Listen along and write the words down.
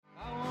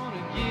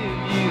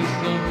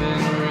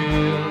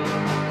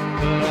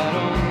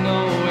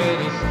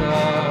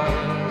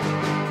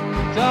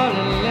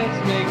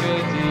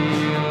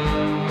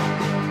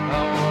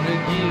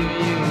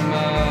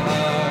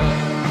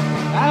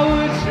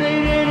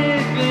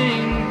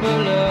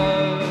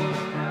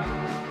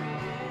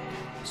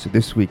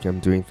this week I'm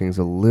doing things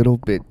a little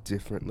bit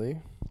differently.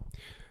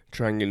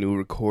 Trying a new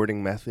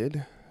recording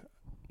method.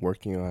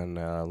 Working on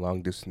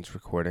long distance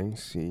recording.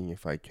 Seeing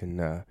if I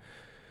can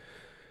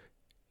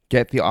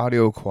get the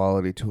audio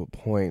quality to a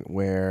point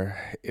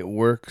where it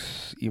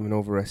works even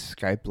over a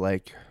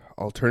Skype-like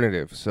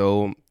alternative.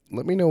 So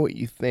let me know what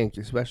you think,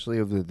 especially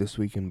of the This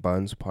Week in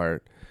Buns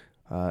part.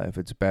 If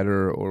it's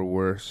better or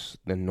worse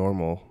than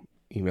normal,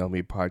 email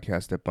me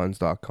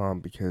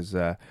podcast@buns.com because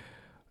I'd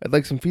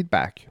like some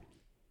feedback.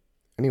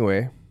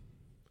 Anyway,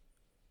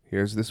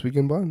 here's This Week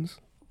in Buns.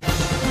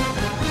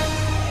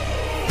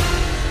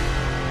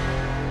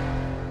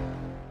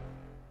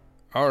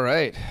 All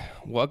right,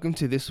 welcome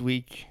to This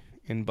Week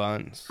in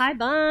Buns. Hi,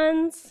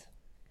 Buns.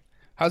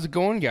 How's it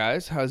going,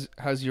 guys?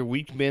 How's your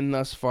week been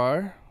thus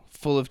far?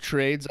 Full of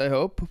trades, I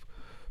hope.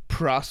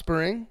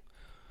 Prospering.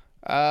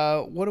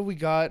 What do we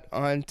got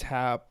on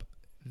tap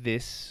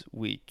this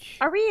week?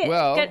 Are we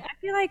well? Good? I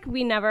feel like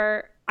we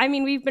never. I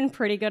mean, we've been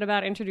pretty good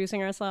about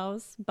introducing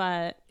ourselves,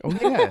 but Oh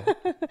yeah.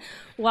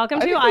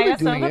 welcome to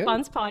ISO the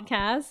Buns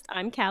podcast.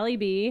 I'm Callie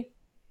B.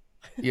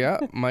 Yeah,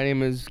 my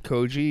name is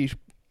Koji.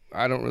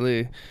 I don't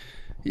really.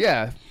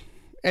 Yeah.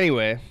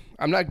 Anyway,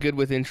 I'm not good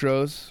with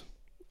intros.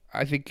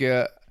 I think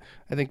the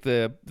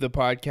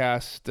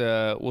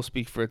podcast will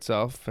speak for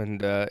itself,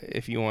 and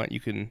if you want, you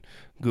can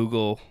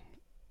Google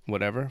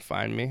whatever,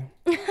 find me.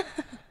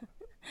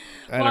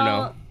 I don't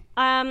know.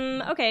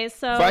 Okay,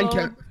 so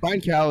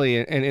find Callie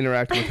and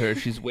interact with her.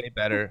 She's way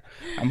better.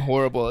 I'm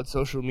horrible at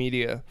social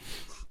media.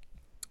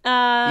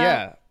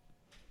 Yeah.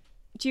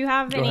 Do you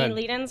have any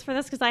lead-ins for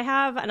this? Because I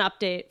have an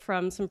update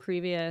from some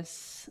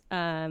previous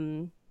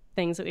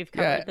things that we've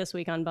covered this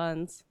week on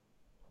Buns.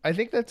 I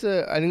think that's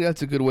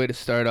a good way to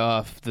start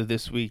off the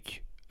This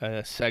Week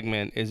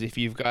segment. Is if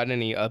you've got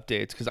any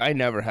updates, because I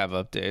never have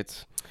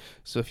updates.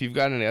 So if you've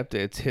got any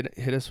updates,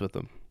 hit us with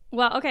them.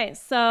 Well, okay,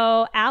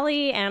 so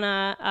Allie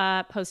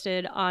Anna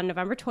posted on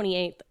November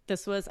 28th.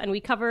 And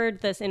we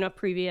covered this in a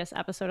previous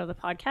episode of the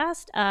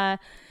podcast.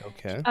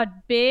 Okay.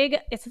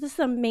 It's this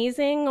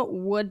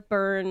amazing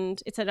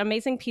wood-burned, it's an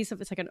amazing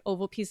it's like an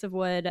oval piece of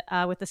wood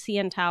with the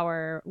CN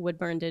Tower wood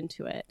burned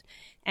into it.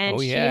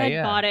 And she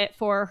had bought it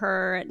for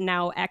her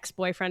now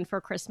ex-boyfriend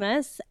for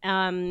Christmas.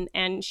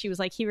 And she was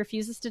like, he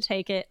refuses to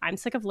take it. I'm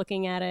sick of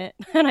looking at it.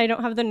 And I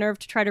don't have the nerve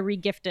to try to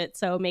re-gift it.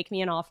 So make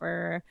me an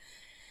offer.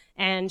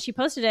 And she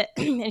posted it,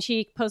 and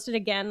she posted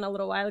again a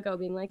little while ago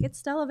being like, it's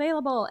still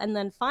available. And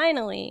then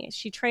finally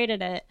she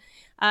traded it.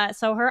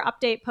 So her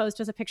update post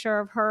was a picture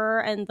of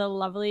her and the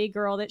lovely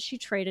girl that she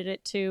traded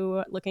it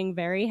to looking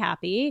very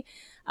happy.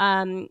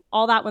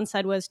 All that one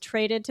said was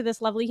traded to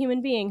this lovely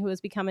human being who has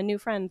become a new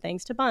friend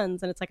thanks to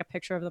Buns. And it's like a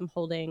picture of them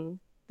holding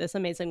this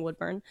amazing wood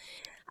burn.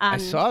 I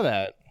saw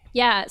that.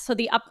 Yeah, so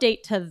the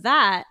update to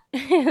that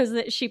is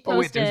that she posted... Oh,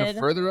 wait, there's a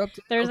further update?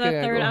 There's a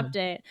third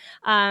update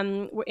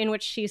in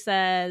which she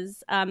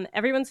says,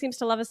 everyone seems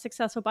to love a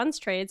successful Buns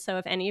trade, so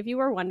if any of you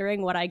were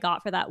wondering what I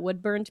got for that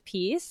wood-burned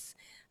piece,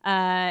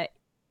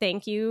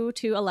 thank you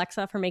to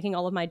Alexa for making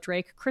all of my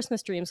Drake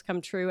Christmas dreams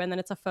come true. And then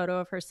it's a photo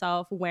of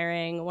herself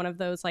wearing one of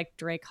those like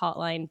Drake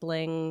Hotline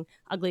Bling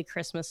ugly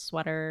Christmas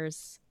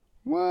sweaters.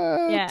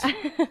 What? Yeah,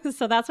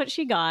 so that's what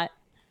she got.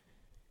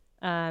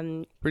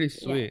 Pretty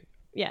sweet.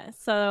 Yeah,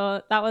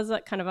 so that was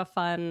kind of a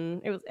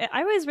fun.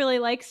 I always really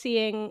like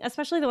seeing,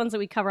 especially the ones that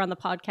we cover on the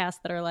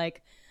podcast that are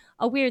like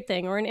a weird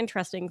thing or an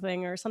interesting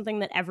thing or something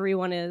that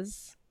everyone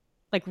is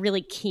like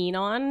really keen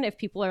on. If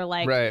people are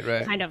like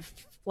kind of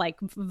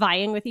like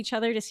vying with each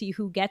other to see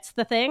who gets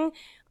the thing,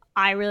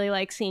 I really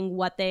like seeing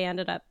what they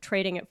ended up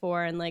trading it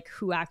for and like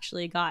who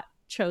actually got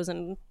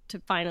chosen to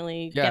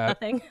finally get the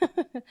thing.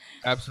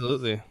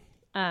 Absolutely.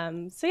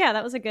 So yeah,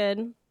 that was a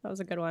good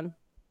one.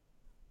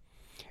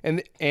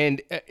 And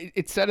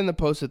it said in the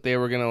post that they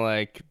were gonna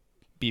like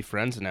be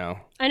friends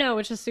now. I know,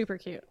 which is super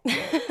cute.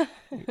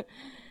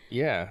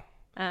 Yeah.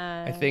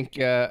 I think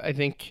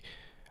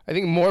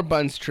more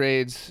Buns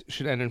trades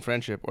should end in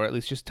friendship, or at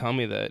least just tell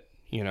me that,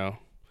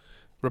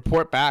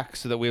 report back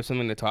so that we have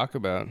something to talk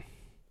about.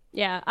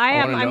 Yeah,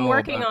 I'm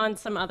working on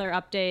some other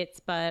updates,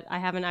 but I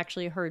haven't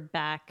actually heard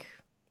back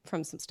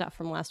from some stuff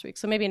from last week.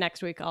 So maybe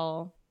next week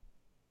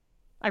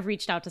I've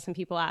reached out to some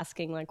people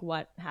asking like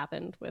what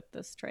happened with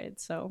this trade.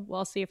 So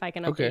we'll see if I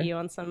can update you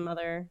on some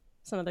other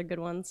good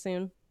ones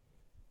soon.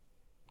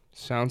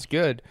 Sounds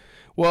good.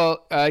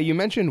 Well, you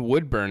mentioned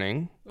wood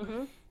burning.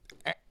 Mm-hmm.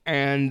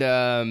 And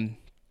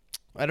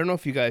I don't know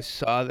if you guys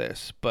saw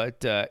this,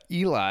 but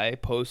Eli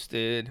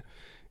posted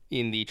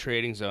in the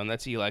Trading Zone.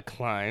 That's Eli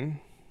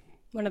Klein.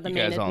 One of the you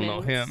main guys all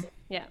know him.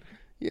 Yeah.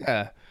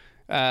 Yeah.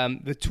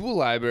 The Tool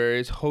Library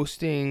is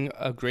hosting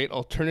a great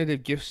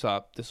alternative gift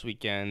shop this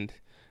weekend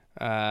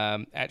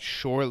at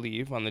Shore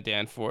Leave on the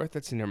Danforth.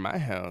 That's near my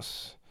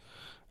house.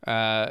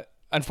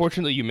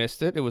 Unfortunately, you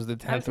missed it. It was the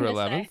 10th or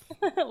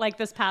 11th. Like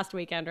this past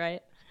weekend,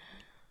 right?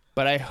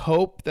 But I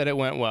hope that it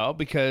went well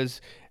because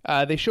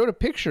they showed a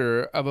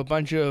picture of a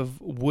bunch of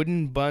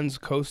wooden Buns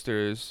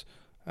coasters.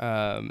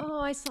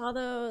 I saw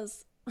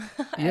those.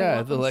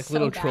 Yeah, the like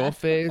little troll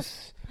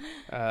face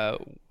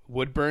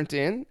wood burnt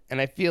in,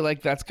 and I feel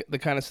like that's the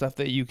kind of stuff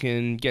that you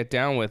can get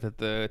down with at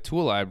the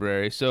tool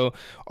library. So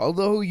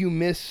although you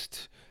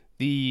missed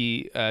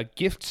the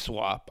gift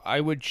swap,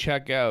 I would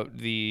check out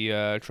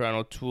the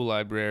Toronto Tool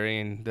Library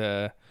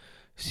and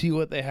see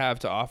what they have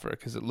to offer,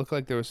 because it looked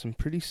like there was some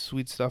pretty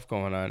sweet stuff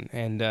going on.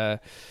 And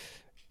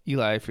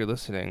Eli, if you're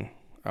listening,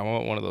 I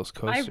want one of those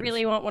coasters. I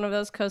really want one of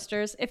those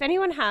coasters. If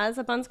anyone has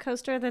a Buns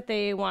coaster that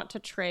they want to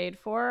trade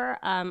for,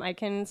 I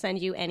can send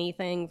you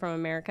anything from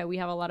America. We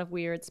have a lot of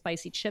weird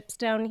spicy chips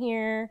down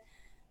here,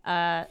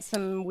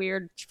 some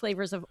weird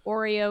flavors of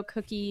Oreo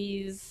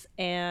cookies,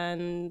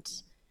 and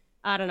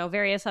I don't know,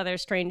 various other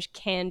strange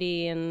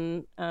candy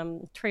and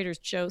Trader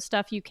Joe's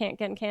stuff you can't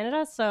get in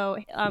Canada. So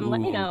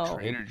let me know.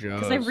 Trader Joe's.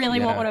 Because I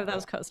really want one of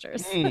those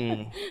coasters.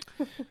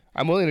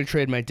 I'm willing to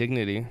trade my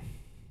dignity.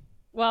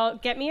 Well,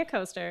 get me a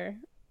coaster.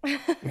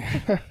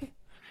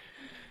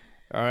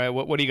 All right,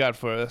 what do you got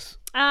for us?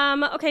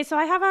 Okay, so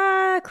I have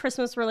a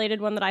Christmas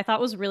related one that I thought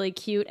was really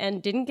cute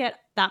and didn't get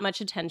that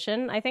much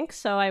attention, I think.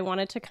 So I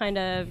wanted to kind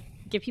of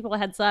give people a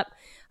heads up.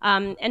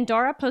 And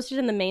Dora posted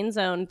in the main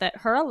zone that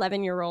her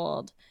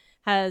 11-year-old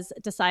has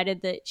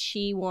decided that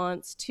she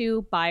wants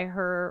to buy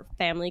her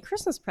family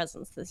Christmas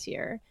presents this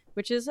year,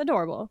 which is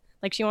adorable.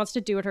 Like, she wants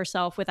to do it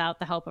herself without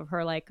the help of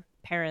her like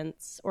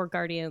parents or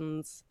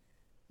guardians,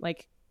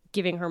 like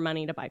giving her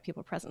money to buy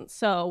people presents.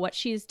 So what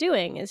she's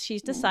doing is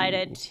she's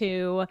decided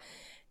to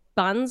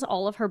Buns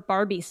all of her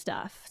Barbie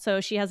stuff.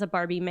 So she has a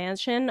Barbie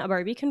mansion, a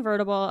Barbie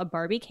convertible, a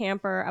Barbie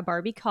camper, a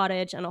Barbie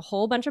cottage, and a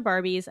whole bunch of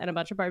Barbies and a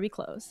bunch of Barbie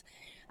clothes.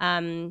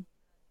 Yeah,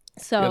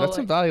 that's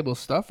some valuable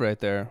stuff right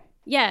there.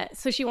 Yeah,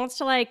 so she wants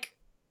to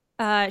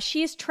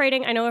she's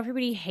trading. I know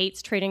everybody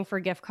hates trading for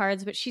gift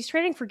cards, but she's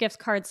trading for gift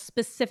cards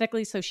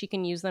specifically so she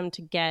can use them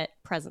to get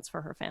presents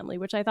for her family,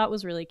 which I thought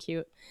was really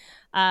cute.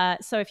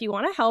 So if you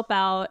want to help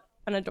out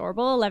an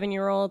adorable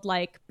 11-year-old,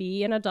 like,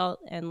 be an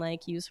adult and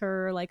like use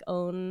her like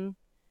own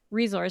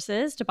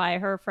resources to buy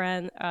her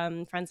friends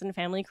and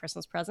family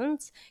Christmas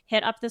presents,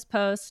 hit up this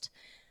post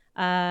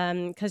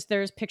because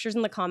there's pictures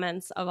in the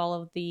comments of all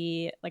of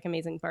the like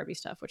amazing Barbie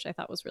stuff, which I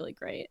thought was really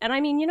great. And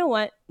I mean, you know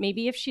what?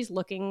 Maybe if she's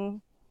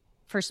looking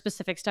for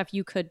specific stuff,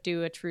 you could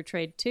do a true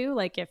trade too.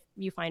 Like, if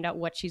you find out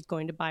what she's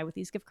going to buy with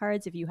these gift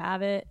cards, if you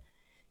have it,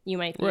 you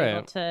might be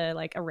able to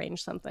like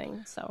arrange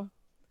something. So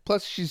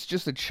plus she's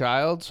just a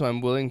child, so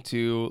I'm willing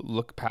to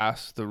look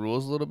past the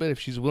rules a little bit. If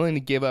she's willing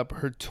to give up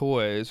her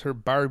toys, her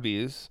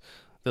Barbies,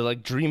 the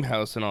like dream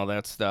house and all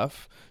that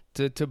stuff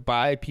to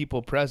buy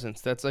people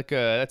presents, that's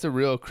a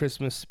real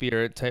Christmas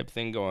spirit type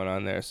thing going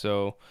on there.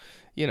 So,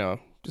 you know,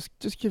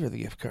 just give her the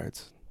gift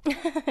cards.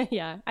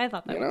 Yeah, I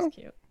thought that was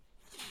cute.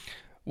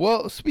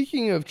 Well,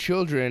 speaking of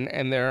children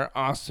and their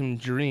awesome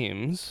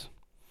dreams,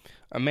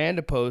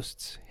 Amanda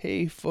posts,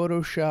 "Hey,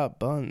 Photoshop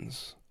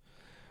Buns.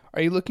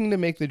 Are you looking to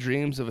make the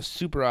dreams of a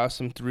super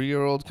awesome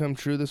 3-year-old come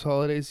true this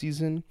holiday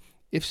season?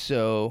 If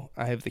so,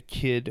 I have the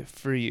kid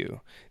for you."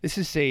 This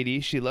is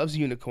Sadie. She loves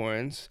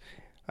unicorns.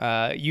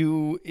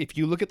 If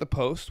you look at the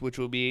post, which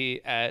will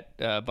be at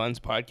Buns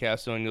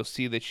Podcast Zone, you'll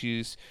see that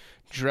she's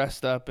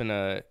dressed up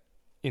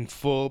in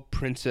full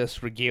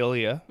princess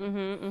regalia.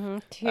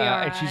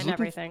 Tiara and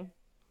everything.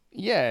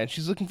 Yeah, and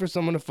she's looking for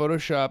someone to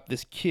Photoshop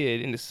this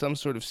kid into some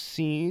sort of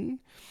scene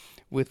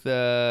with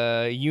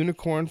a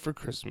unicorn for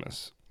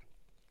Christmas.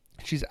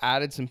 She's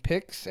added some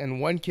pics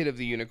and one kid of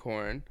the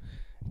unicorn.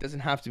 Doesn't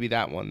have to be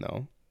that one,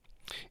 though.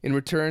 In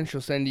return, she'll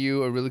send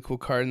you a really cool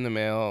card in the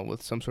mail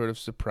with some sort of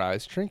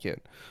surprise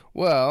trinket.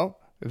 Well,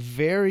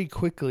 very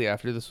quickly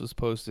after this was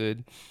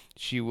posted,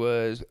 she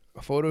was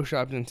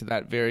Photoshopped into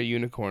that very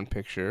unicorn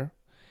picture.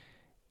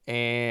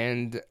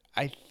 And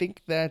I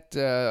think that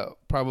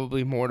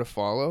probably more to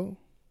follow.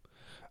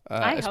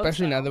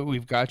 Especially now that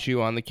we've got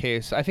you on the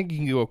case. I think you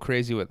can go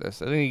crazy with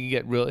this. I think you can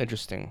get real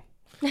interesting.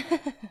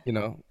 You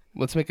know,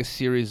 let's make a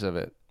series of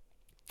it,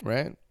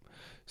 right?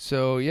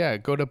 So yeah,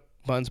 go to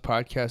Buns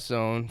Podcast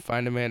Zone,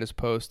 find Amanda's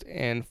post,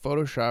 and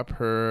Photoshop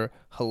her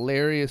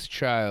hilarious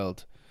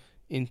child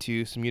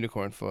into some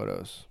unicorn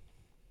photos.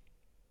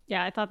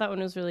 Yeah, I thought that one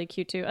was really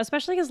cute too,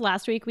 especially because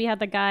last week we had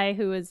the guy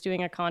who was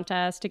doing a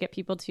contest to get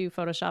people to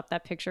Photoshop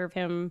that picture of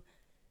him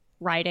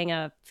riding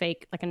a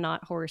fake, like a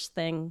not horse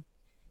thing.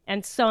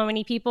 And so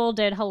many people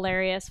did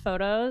hilarious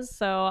photos.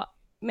 So,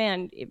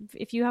 man,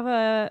 if you have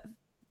a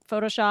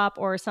Photoshop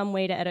or some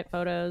way to edit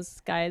photos,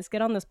 guys,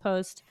 get on this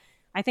post.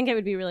 I think it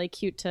would be really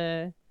cute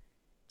to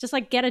just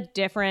like get a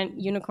different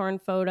unicorn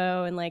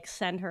photo and like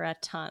send her a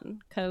ton,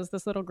 because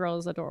this little girl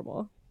is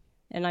adorable.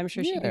 And I'm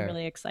sure she'd be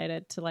really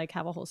excited to like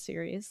have a whole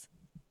series.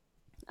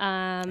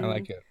 I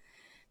like it.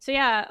 So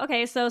yeah,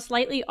 okay. So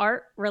slightly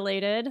art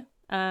related,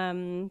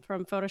 from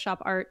Photoshop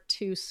art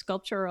to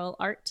sculptural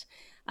art.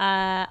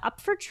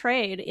 Up for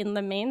trade in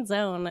the main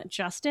zone,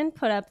 Justin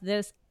put up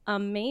this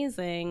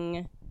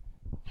amazing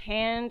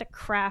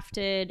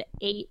handcrafted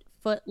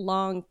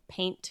 8-foot-long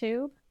paint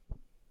tube.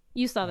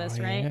 You saw this,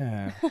 right?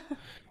 Yeah,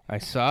 I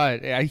saw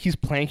it. He's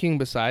planking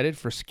beside it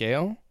for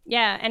scale.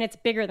 Yeah, and it's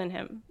bigger than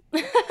him.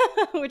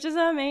 Which is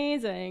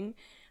amazing.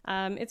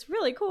 It's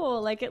really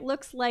cool. Like, it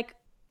looks like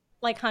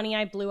like Honey,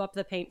 I Blew Up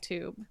the Paint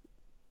Tube.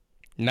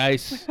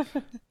 Nice.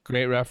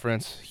 Great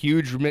reference.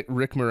 Huge Rick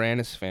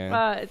Moranis fan.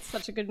 It's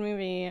such a good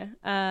movie.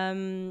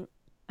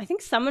 I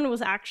think someone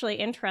was actually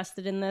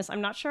interested in this.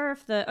 I'm not sure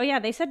if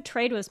they said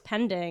trade was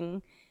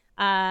pending.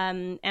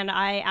 And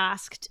I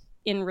asked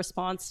in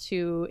response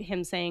to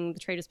him saying the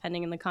trade is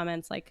pending in the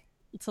comments, like,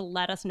 to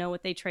let us know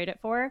what they trade it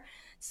for.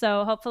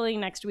 So hopefully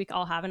next week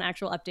I'll have an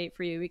actual update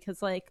for you,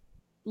 because like,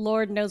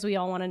 Lord knows we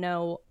all want to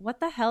know, what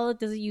the hell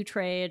does you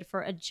trade for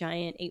a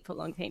giant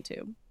 8-foot-long paint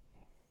tube?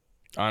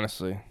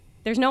 Honestly.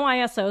 There's no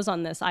ISOs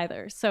on this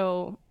either.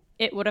 So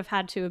it would have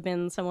had to have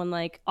been someone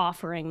like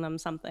offering them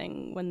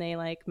something when they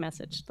like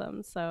messaged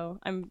them. So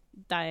I'm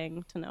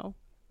dying to know.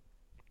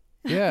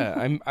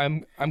 Yeah,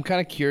 I'm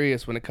kind of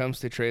curious when it comes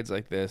to trades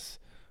like this.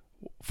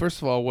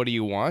 First of all, what do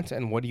you want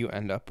and what do you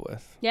end up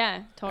with?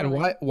 Yeah, totally.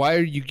 And why are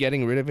you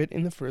getting rid of it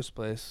in the first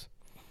place?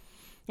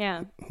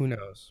 Yeah. Who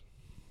knows?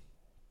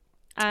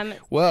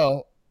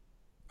 Well,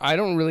 I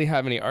don't really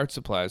have any art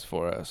supplies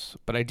for us,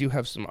 but I do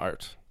have some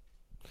art.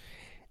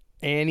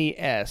 Annie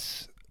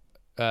S.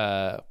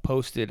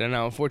 Posted, and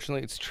now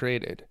unfortunately it's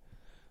traded,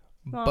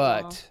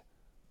 but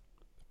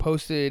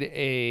posted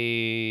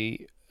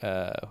a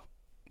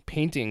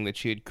painting that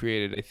she had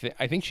created.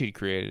 I think she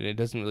created it. It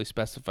doesn't really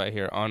specify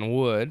here, on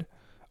wood.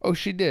 Oh,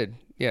 she did.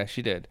 Yeah,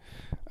 she did.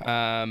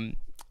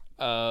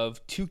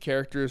 Of two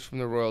characters from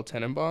the Royal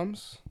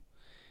Tenenbaums.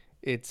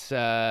 It's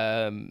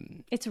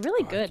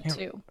really good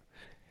too.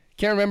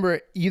 Can't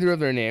remember either of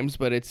their names,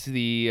 but it's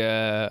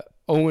the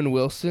Owen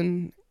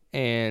Wilson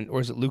or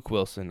is it Luke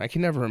Wilson? I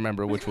can never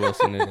remember which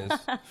Wilson it is.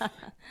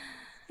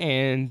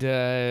 And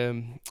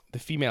the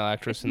female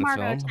actress in the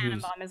Margot film.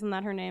 Tannenbaum, isn't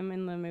that her name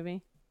in the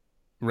movie?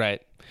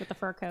 Right. With the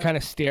fur coat. Kind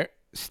of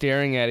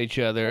staring at each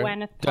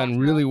other. Done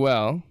really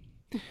well.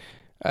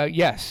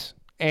 Yes.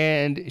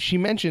 And she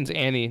mentions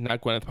Annie,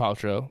 not Gwyneth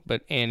Paltrow,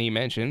 but Annie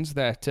mentions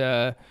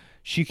that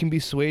she can be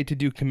swayed to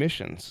do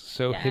commissions.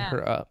 So hit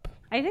her up.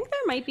 I think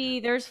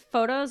there's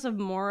photos of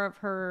more of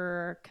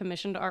her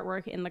commissioned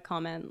artwork in the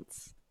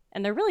comments.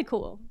 And they're really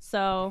cool.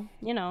 So,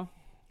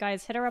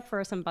 guys, hit her up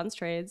for some buns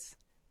trades.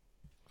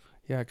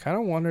 Yeah, I kind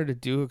of want her to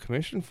do a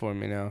commission for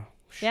me now.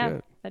 Yeah,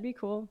 Shit. that'd be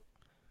cool.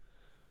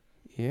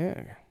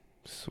 Yeah,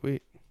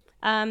 sweet.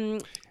 Yeah.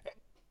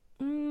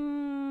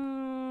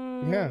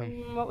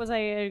 What was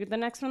the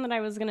next one that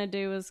I was going to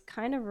do was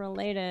kind of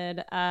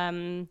related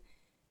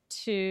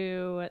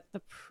to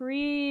the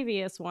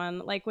previous one.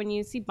 Like when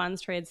you see buns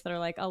trades that are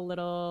like a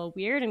little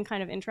weird and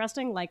kind of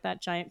interesting, like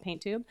that giant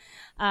paint tube.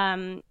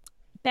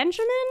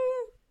 Benjamin,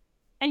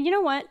 and you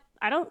know what?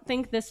 I don't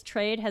think this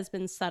trade has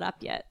been set up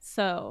yet.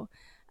 So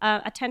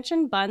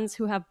attention buns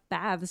who have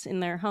baths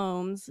in their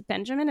homes.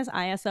 Benjamin is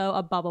ISO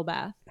a bubble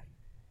bath.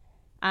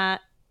 Me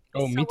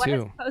too. What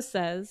his post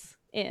says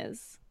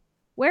is,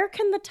 where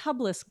can the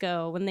tubless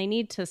go when they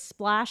need to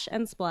splash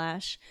and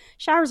splash?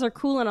 Showers are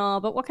cool and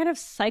all, but what kind of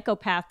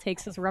psychopath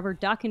takes his rubber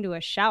duck into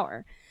a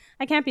shower?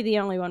 I can't be the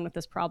only one with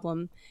this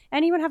problem.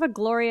 Anyone have a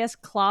glorious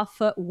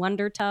clawfoot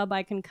wonder tub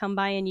I can come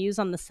by and use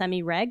on the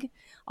semi-reg?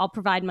 I'll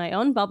provide my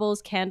own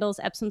bubbles, candles,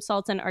 Epsom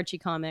salts, and Archie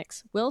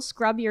comics. We'll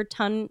scrub your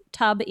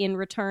tub in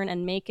return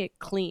and make it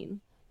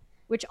clean.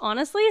 Which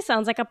honestly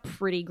sounds like a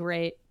pretty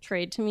great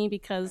trade to me,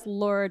 because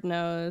Lord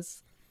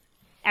knows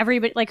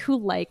everybody, like, who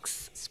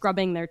likes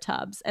scrubbing their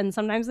tubs? And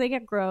sometimes they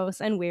get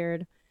gross and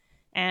weird.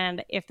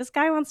 And if this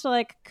guy wants to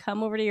like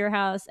come over to your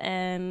house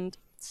and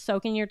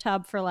soak in your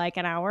tub for like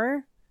an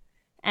hour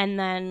and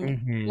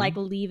then like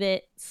leave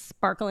it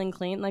sparkling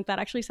clean, like that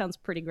actually sounds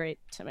pretty great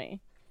to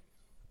me.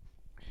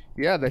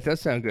 Yeah, that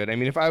does sound good. I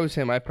mean, if I was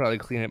him, I'd probably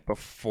clean it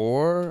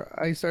before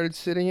I started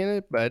sitting in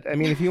it. But I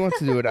mean, if he wants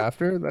to do it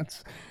after,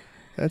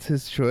 that's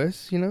his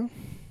choice,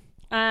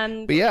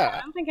 But yeah,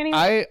 I don't think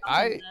anyone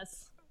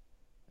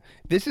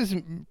this is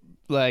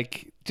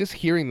like, just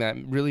hearing that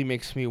really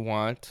makes me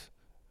want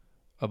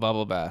a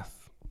bubble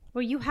bath.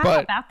 Well, you have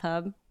a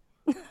bathtub.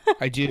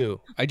 I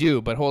do.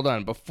 But hold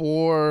on.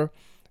 Before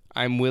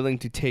I'm willing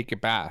to take a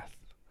bath,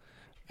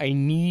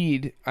 I'm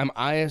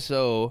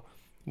ISO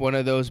one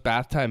of those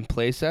bath time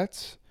play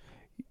sets.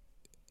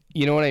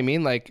 You know what I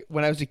mean? Like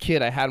when I was a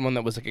kid, I had one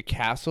that was like a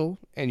castle,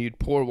 and you'd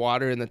pour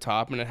water in the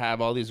top, and it'd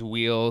have all these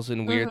wheels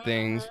and weird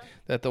things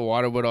that the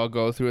water would all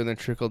go through and then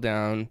trickle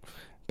down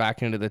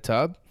back into the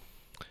tub.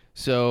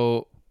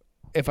 So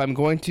if I'm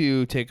going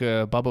to take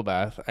a bubble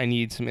bath, I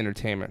need some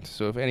entertainment.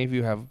 So if any of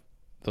you have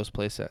those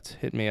play sets,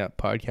 hit me up,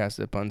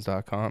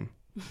 podcast@buns.com.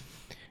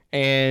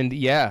 And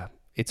yeah,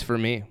 it's for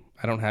me.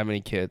 I don't have any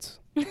kids.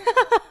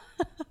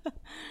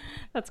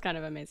 That's kind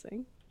of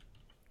amazing.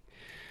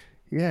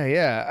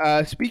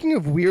 Yeah. Speaking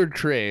of weird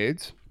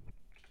trades,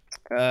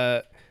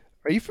 are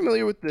you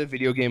familiar with the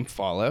video game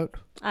Fallout?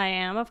 I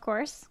am, of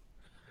course.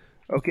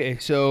 Okay,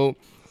 so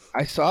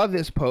I saw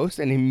this post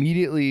and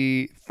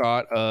immediately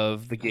thought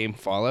of the game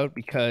Fallout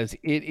because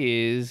it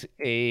is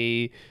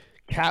a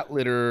cat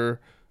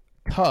litter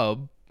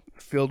tub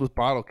filled with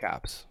bottle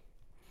caps.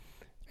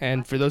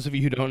 And for those of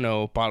you who don't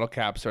know, bottle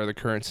caps are the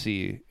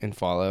currency in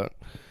Fallout.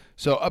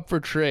 So up for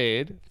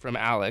trade from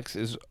Alex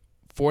is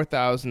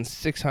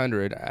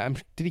 4,600.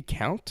 Did he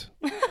count?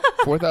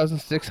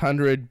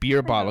 4,600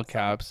 beer bottle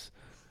caps.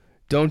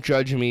 Don't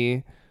judge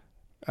me.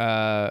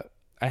 I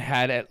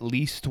had at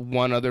least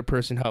one other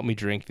person help me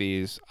drink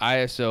these.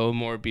 ISO,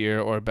 more beer,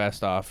 or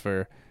best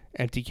offer.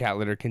 Empty cat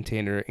litter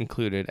container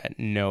included at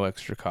no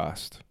extra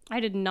cost. I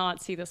did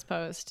not see this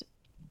post.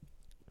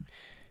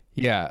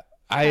 Yeah.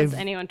 Has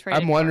anyone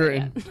traded? I'm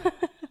wondering.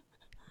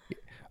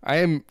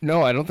 I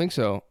don't think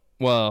so.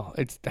 Well,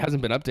 it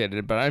hasn't been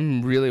updated, but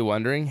I'm really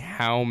wondering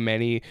how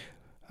many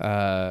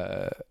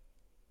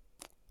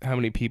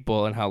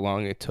people and how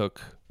long it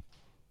took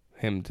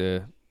him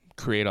to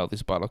create all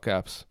these bottle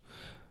caps.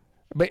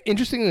 But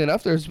interestingly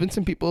enough, there's been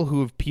some people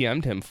who have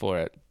PM'd him for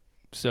it.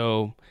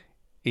 So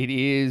it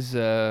is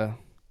a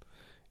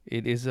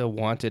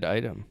wanted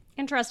item.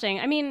 Interesting.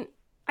 I mean,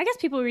 I guess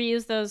people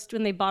reuse those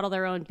when they bottle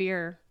their own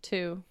beer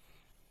too.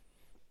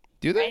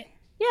 Do they? Right?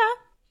 Yeah.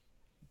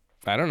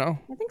 I don't know.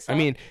 I think so. I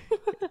mean,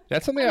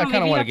 that's something I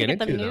kind of want to get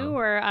into. Them new,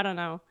 or I don't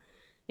know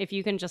if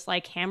you can just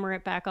like hammer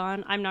it back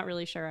on. I'm not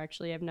really sure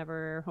actually. I've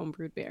never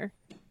homebrewed beer.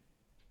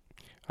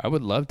 I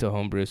would love to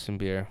homebrew some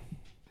beer.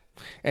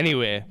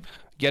 Anyway,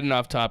 getting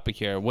off topic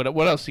here. What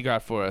else you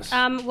got for us?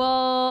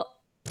 Well,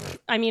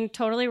 I mean,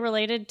 totally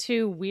related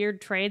to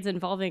weird trades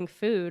involving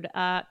food.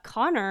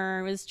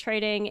 Connor was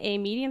trading a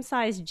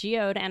medium-sized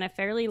geode and a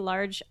fairly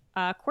large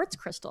quartz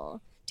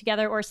crystal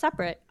together or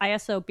separate,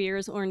 ISO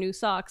beers or new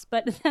socks.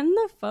 But then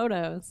the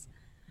photos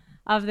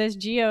of this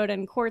geode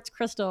and quartz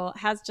crystal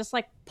has just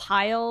like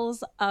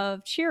piles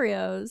of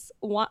Cheerios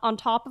on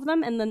top of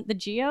them, and then the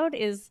geode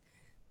is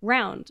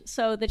round,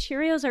 so the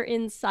Cheerios are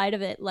inside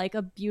of it like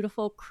a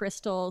beautiful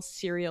crystal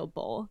cereal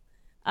bowl,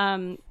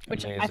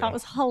 which Amazing. I thought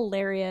was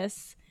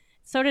hilarious.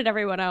 So did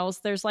everyone else.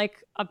 There's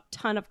like a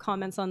ton of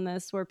comments on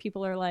this where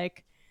people are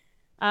like,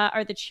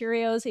 are the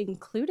Cheerios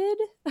included?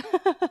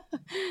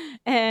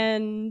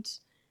 And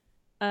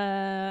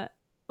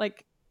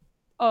like,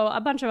 oh,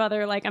 a bunch of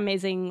other like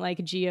amazing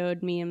like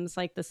geode memes,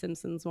 like the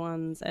Simpsons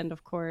ones, and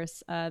of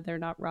course they're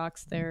not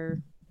rocks,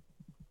 they're,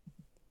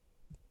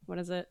 what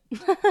is it?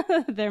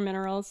 They're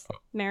minerals,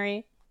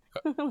 Mary.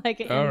 Like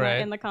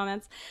in the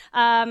comments.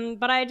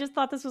 But I just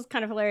thought this was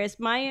kind of hilarious.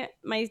 My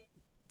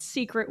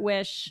secret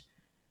wish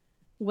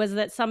was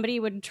that somebody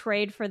would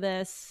trade for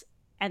this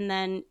and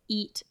then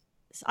eat.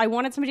 I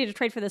wanted somebody to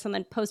trade for this and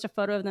then post a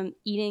photo of them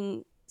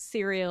eating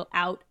cereal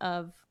out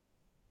of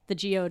the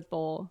geode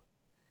bowl.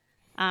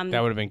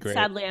 That would have been great.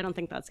 Sadly, I don't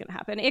think that's going to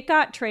happen. It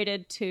got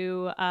traded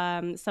to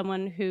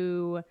someone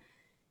who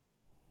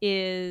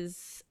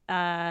is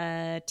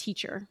a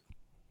teacher.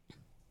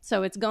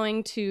 So it's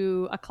going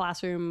to a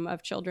classroom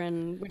of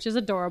children, which is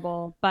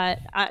adorable, but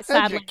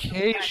sadly,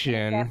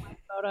 education. I can't get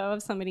a photo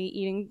of somebody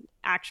eating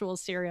actual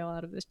cereal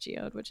out of this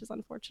geode, which is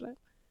unfortunate.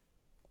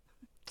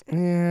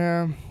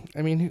 Yeah,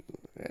 I mean,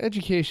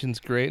 education's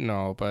great and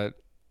all,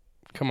 but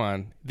come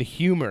on, the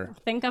humor.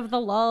 Think of the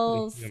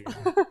lulls.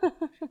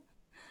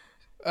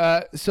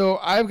 So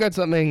I've got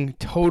something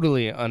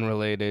totally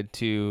unrelated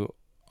to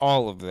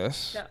all of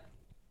this. Yeah.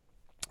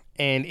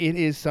 And it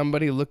is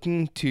somebody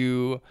looking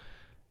to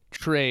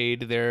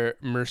trade their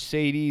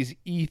Mercedes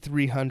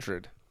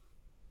E300.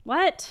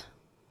 What?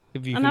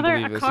 If you can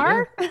believe a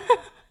car?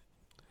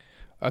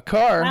 A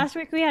car. Last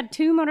week we had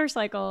 2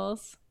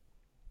 motorcycles.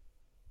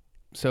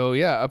 So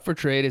yeah, up for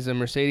trade is a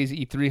Mercedes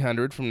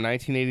E300 from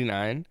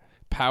 1989.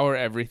 Power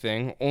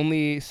everything.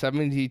 Only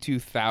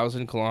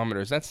 72,000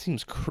 kilometers. That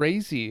seems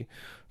crazy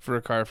for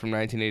a car from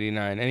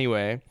 1989.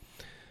 Anyway,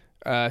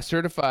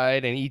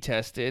 certified and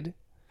e-tested.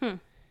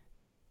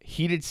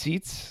 Heated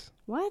seats.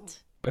 What?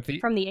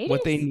 From the 80s?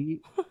 What they need.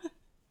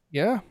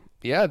 Yeah.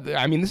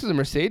 I mean, this is a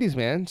Mercedes,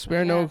 man.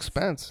 Spare no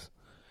expense.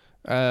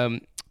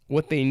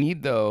 What they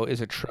need, though,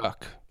 is a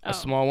truck. A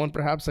small one,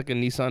 perhaps, like a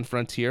Nissan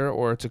Frontier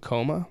or a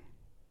Tacoma.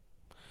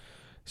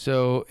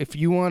 So if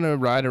you want to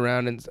ride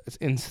around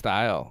in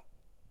style,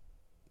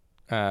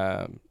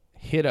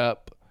 hit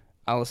up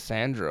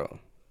Alessandro.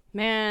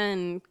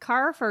 Man,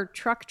 car for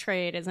truck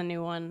trade is a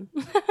new one.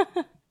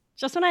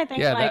 Just when I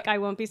think I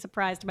won't be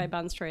surprised by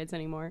Buns trades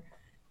anymore.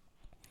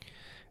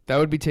 That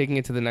would be taking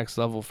it to the next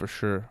level for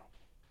sure.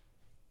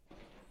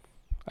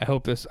 I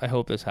hope this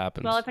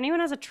happens. Well, if anyone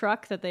has a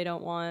truck that they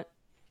don't want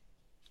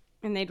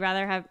and they'd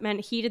rather have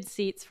heated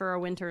seats for a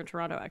winter in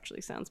Toronto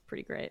actually sounds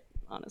pretty great,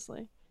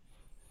 honestly.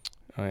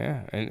 Oh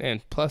yeah,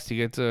 and plus you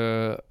get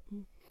to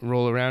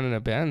roll around in a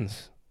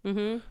Benz.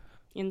 Mm-hmm.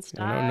 In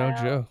style. No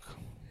joke.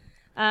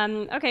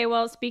 Okay,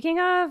 well, speaking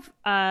of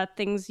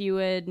things you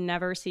would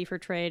never see for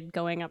trade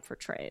going up for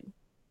trade.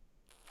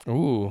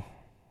 Ooh.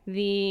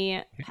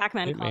 The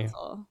Pac-Man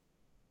console.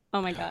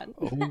 Oh my god.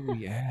 Oh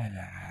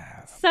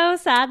yeah. So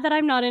sad that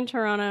I'm not in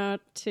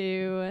Toronto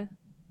to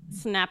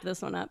snap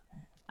this one up.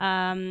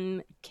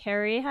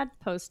 Carrie had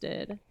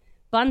posted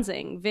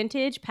Bunzing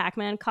vintage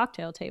Pac-Man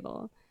cocktail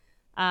table.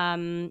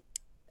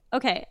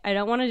 Okay, I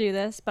don't want to do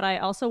this, but I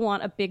also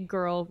want a big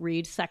girl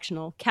read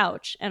sectional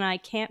couch, and I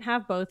can't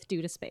have both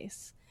due to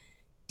space.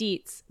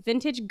 Deets,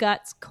 vintage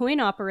guts, coin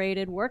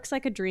operated, works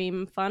like a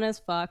dream, fun as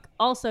fuck.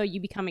 Also,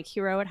 you become a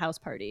hero at house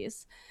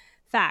parties.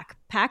 Fact,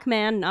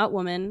 Pac-Man, not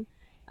woman.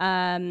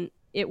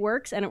 It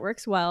works, and it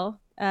works well.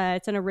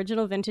 It's an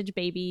original vintage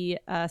baby,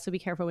 so be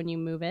careful when you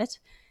move it.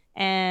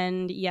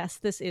 And yes,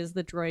 this is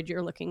the droid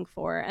you're looking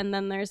for. And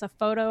then there's a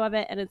photo of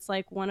it, and it's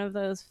like one of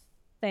those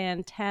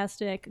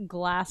fantastic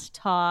glass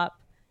top,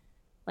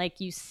 like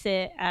you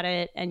sit at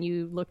it and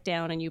you look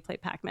down and you play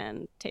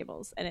Pac-Man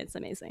tables, and it's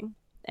amazing.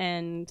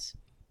 And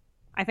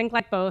I think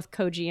like both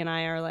Koji and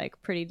I are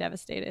like pretty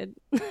devastated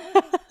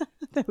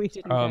that we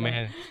didn't. Oh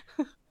man.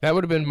 That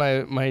would have been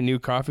my new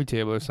coffee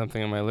table or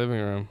something in my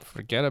living room.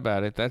 Forget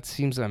about it. That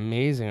seems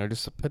amazing. Or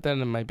just put that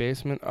in my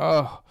basement.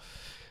 Oh,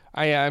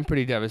 I'm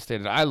pretty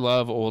devastated. I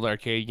love old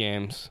arcade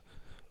games.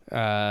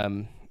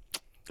 I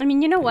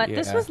mean, you know what? Yeah.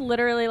 This was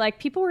literally like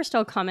people were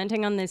still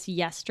commenting on this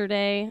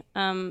yesterday.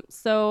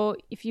 So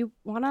if you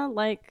want to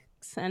like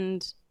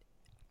send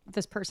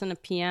this person a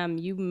PM,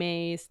 you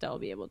may still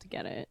be able to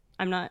get it.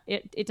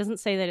 It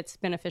doesn't say that it's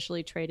been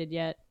officially traded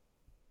yet.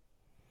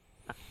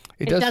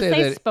 It does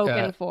say that,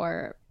 spoken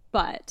for.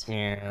 But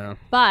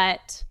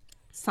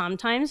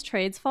sometimes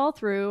trades fall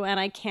through, and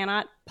I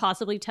cannot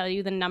possibly tell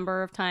you the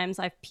number of times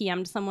I've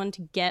PM'd someone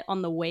to get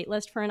on the wait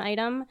list for an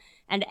item,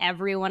 and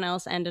everyone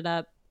else ended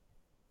up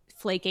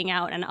flaking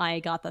out, and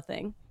I got the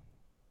thing.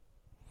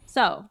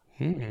 So,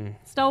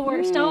 still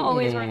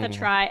always worth a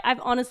try. I've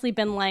honestly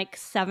been like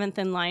 7th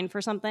in line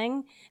for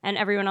something, and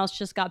everyone else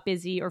just got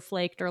busy or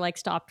flaked or like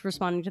stopped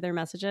responding to their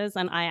messages,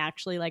 and I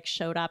actually like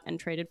showed up and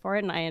traded for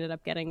it, and I ended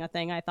up getting a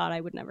thing I thought I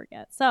would never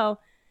get. So,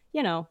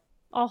 you know,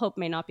 all hope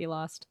may not be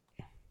lost.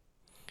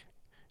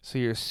 So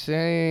you're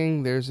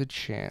saying there's a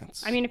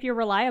chance. I mean, if you're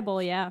reliable,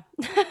 yeah.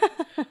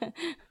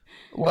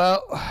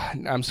 Well,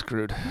 I'm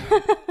screwed.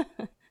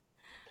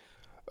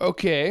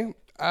 Okay.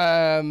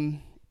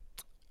 I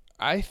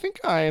think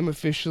I am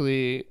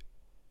officially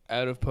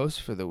out of posts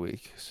for the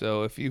week.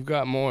 So if you've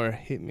got more,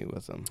 hit me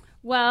with them.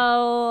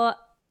 Well,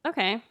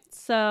 okay.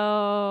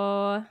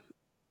 So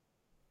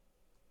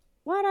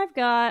what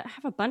I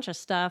have a bunch of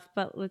stuff,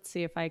 but let's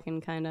see if I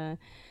can kind of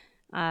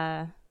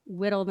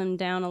whittle them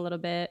down a little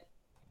bit.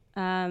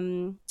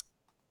 Oh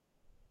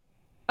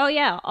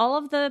yeah, all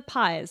of the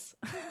pies.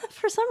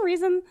 For some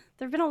reason,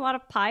 there have been a lot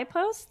of pie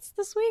posts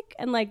this week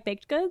and like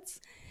baked goods.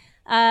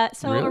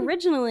 So really?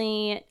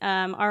 Originally,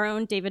 our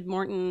own David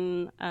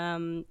Morton,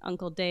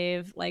 Uncle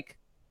Dave, like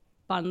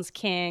Buns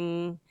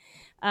King,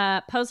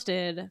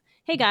 posted,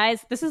 "Hey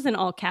guys," this is in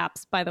all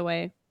caps, by the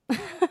way.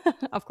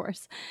 Of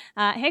course.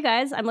 "Hey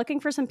guys, I'm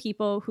looking for some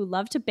people who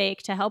love to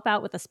bake to help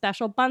out with a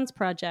special buns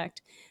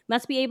project.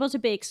 Must be able to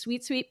bake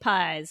sweet, sweet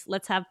pies.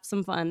 Let's have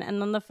some fun."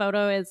 And then the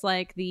photo is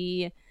like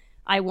the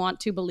 "I want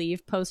to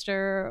believe"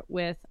 poster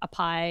with a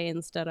pie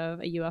instead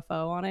of a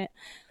UFO on it.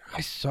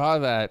 I saw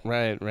that.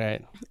 Right.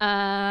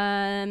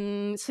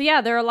 So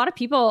yeah, there are a lot of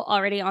people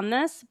already on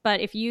this, but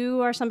if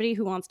you are somebody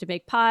who wants to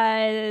bake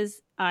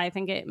pies, I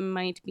think it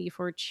might be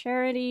for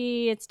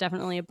charity. It's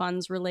definitely a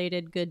buns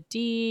related good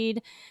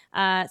deed.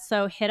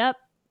 So hit up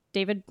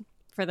David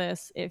for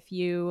this if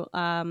you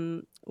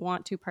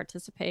want to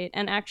participate.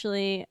 And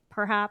actually,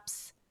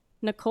 perhaps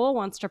Nicole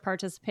wants to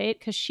participate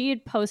because she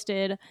had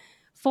posted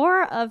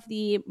 4 of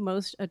the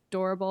most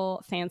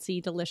adorable,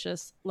 fancy,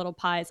 delicious little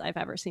pies I've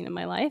ever seen in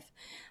my life.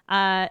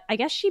 I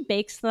guess she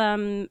bakes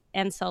them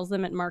and sells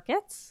them at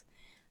markets.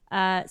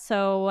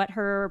 So what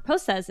her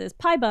post says is,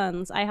 "Pie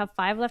buns. I have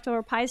 5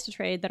 leftover pies to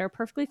trade that are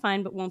perfectly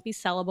fine but won't be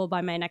sellable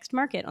by my next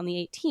market on the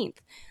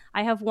 18th.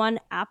 I have 1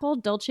 apple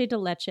dulce de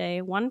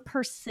leche, 1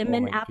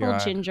 persimmon apple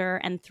ginger,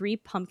 and 3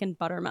 pumpkin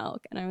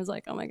buttermilk." And I was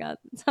like, oh my God,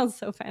 it sounds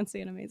so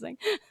fancy and amazing.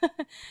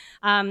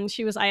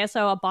 She was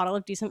ISO a bottle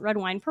of decent red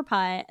wine per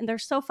pie, and they're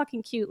so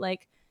fucking cute.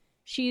 Like,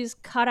 she's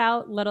cut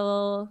out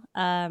little,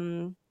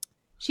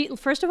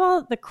 first of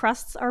all, the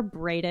crusts are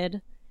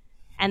braided.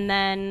 And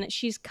then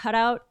she's cut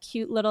out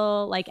cute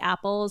little like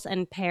apples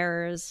and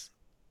pears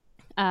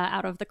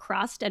out of the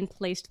crust and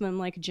placed them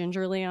like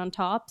gingerly on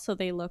top. So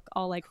they look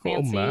all like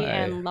fancy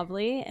and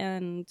lovely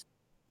and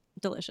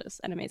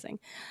delicious and amazing.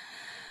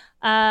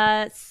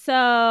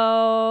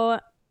 So,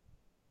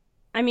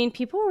 I mean,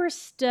 people were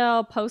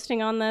still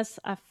posting on this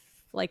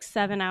like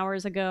 7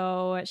 hours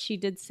ago. She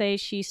did say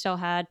she still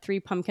had 3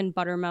 pumpkin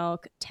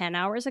buttermilk 10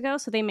 hours ago.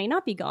 So they may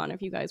not be gone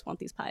if you guys want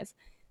these pies.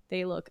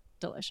 They look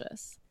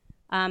delicious.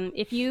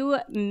 If you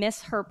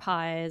miss her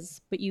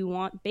pies, but you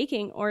want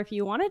baking, or if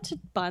you wanted to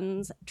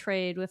buns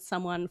trade with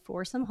someone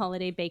for some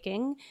holiday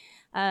baking,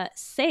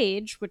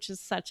 Sage, which is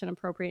such an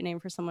appropriate name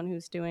for someone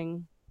who's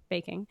doing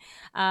baking,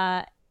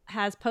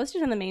 has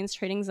posted in the Maine's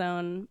Trading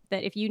Zone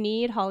that if you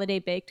need holiday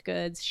baked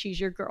goods, she's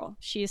your girl.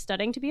 She is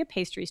studying to be a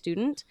pastry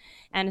student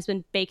and has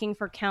been baking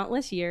for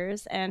countless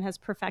years and has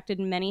perfected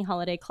many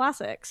holiday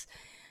classics.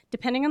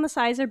 Depending on the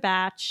size or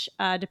batch,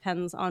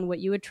 depends on what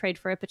you would trade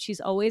for it, but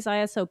she's always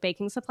ISO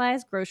baking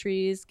supplies,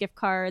 groceries, gift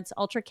cards,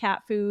 ultra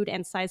cat food,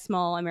 and size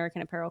small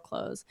American Apparel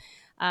clothes.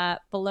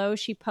 Below,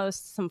 she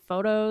posts some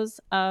photos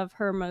of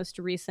her most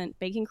recent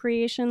baking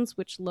creations,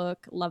 which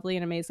look lovely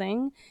and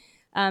amazing.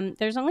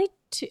 There's only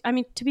 2,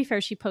 to be fair,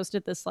 she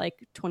posted this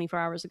like 24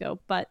 hours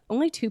ago, but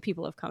only 2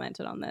 people have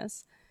commented on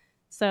this.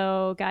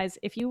 So, guys,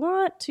 if you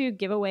want to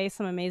give away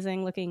some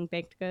amazing looking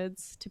baked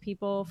goods to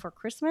people for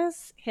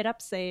Christmas, hit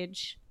up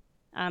Sage.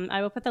 I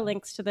will put the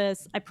links to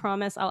this. I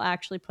promise I'll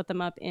actually put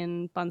them up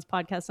in Buns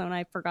Podcast Zone.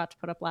 I forgot to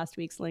put up last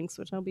week's links,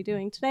 which I'll be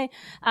doing today.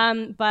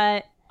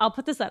 But I'll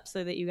put this up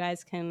so that you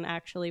guys can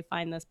actually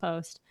find this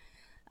post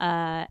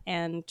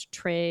and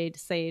trade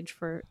Sage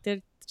for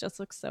it.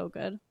 Just looks so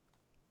good.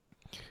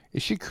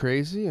 Is she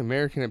crazy?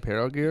 American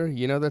Apparel gear?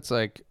 You know that's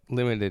like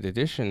limited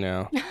edition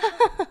now.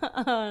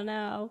 Oh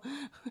no.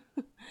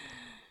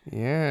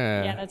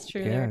 Yeah. Yeah, that's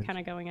true. They're kind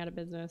of going out of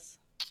business,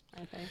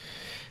 I think.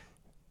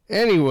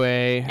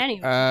 Anyway.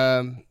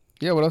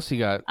 Yeah, what else you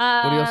got?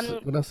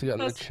 What else you got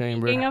in the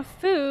chamber? Speaking of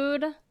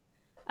food,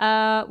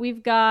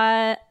 we've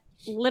got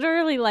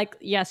literally like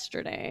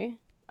yesterday.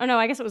 Oh no,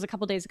 I guess it was a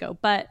couple days ago.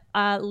 But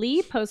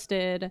Lee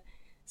posted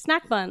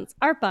snack buns,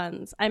 art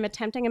buns. I'm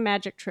attempting a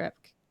magic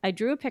trick. I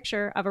drew a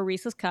picture of a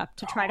Reese's cup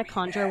to try to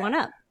conjure one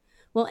up.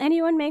 Will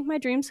anyone make my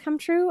dreams come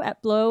true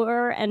at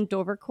Blower and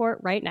Dovercourt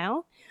right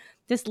now?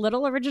 This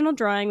little original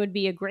drawing would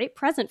be a great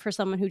present for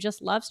someone who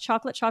just loves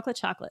chocolate, chocolate,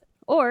 chocolate.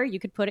 Or you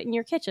could put it in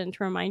your kitchen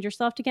to remind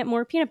yourself to get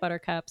more peanut butter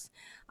cups.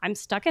 I'm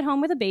stuck at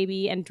home with a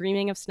baby and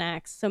dreaming of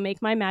snacks, so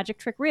make my magic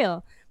trick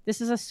real. This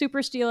is a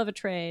super steal of a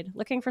trade.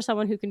 Looking for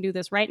someone who can do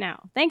this right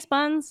now. Thanks,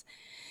 Buns.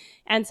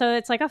 And so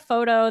it's like a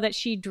photo that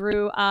she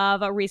drew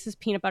of a Reese's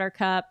peanut butter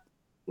cup,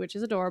 which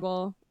is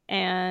adorable.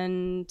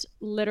 And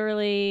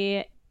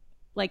literally,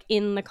 like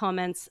in the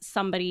comments,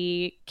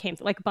 somebody came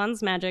like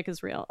Buns magic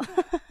is real.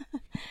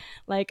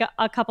 Like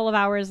a couple of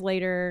hours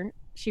later,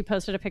 she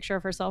posted a picture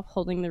of herself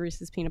holding the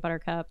Reese's peanut butter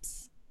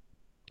cups.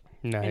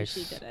 Nice.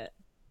 And she did it.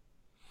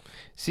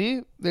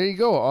 See, there you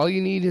go. All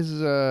you need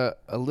is a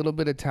little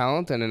bit of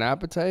talent and an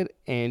appetite,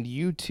 and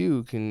you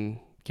too can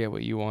get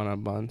what you want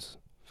on Buns.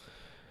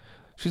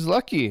 She's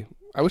lucky.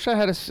 I wish I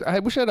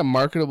had a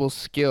marketable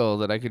skill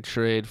that I could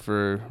trade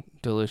for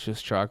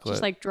delicious chocolate.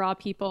 Just like draw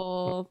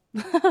people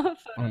all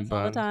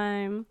the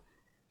time.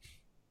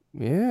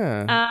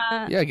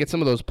 Yeah. Yeah, get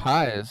some of those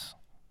pies.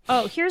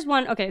 Oh, here's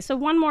one. Okay, so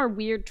one more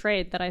weird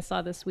trade that I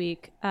saw this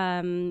week.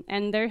 And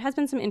there has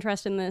been some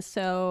interest in this,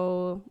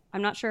 so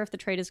I'm not sure if the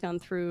trade has gone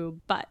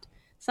through, but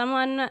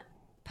someone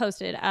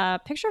posted a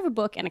picture of a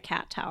book and a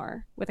cat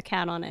tower with a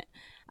cat on it.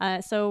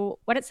 So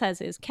what it says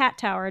is, cat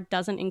tower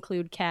doesn't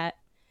include cat.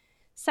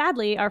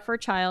 Sadly, our fur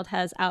child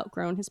has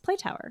outgrown his play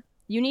tower.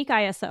 Unique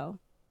ISO.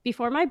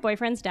 Before my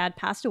boyfriend's dad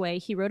passed away,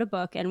 he wrote a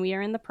book, and we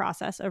are in the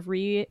process of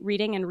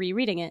rereading and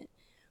rereading it.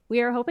 We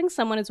are hoping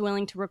someone is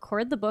willing to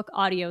record the book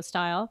audio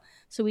style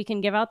so we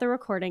can give out the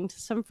recording to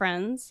some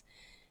friends.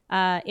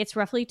 It's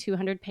roughly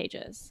 200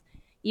 pages.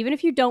 Even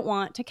if you don't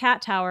want to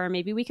cat tower,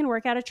 maybe we can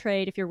work out a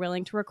trade if you're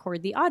willing to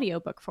record the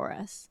audiobook for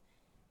us.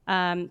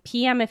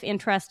 PM if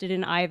interested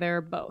in either,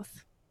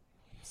 both.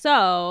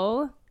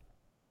 So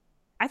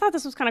I thought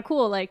this was kind of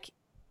cool. Like,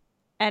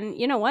 and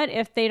you know what?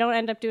 If they don't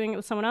end up doing it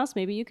with someone else,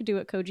 maybe you could do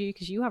it, Koji,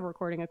 because you have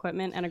recording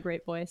equipment and a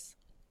great voice.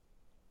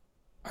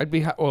 I'd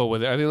be. Are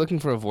they looking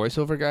for a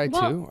voiceover guy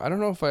too? I don't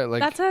know if I like.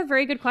 That's a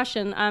very good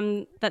question.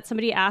 That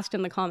somebody asked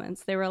in the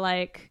comments. They were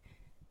like,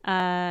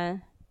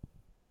 apparently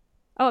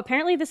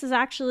this is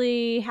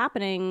actually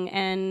happening.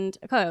 And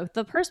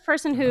the first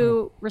person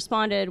who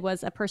responded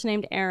was a person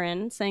named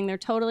Aaron, saying they're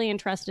totally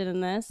interested in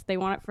this. They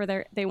want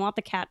it they want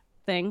the cat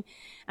thing,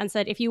 and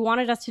said, if you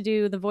wanted us to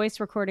do the voice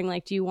recording,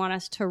 like, do you want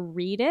us to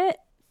read it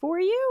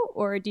for you,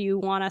 or do you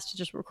want us to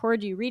just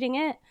record you reading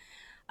it?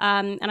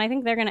 And I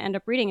think they're going to end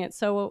up reading it.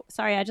 So,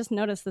 sorry, I just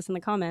noticed this in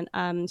the comment.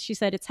 She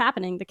said, it's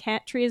happening. The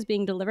cat tree is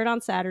being delivered on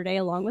Saturday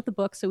along with the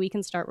book so we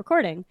can start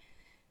recording.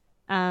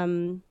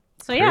 So,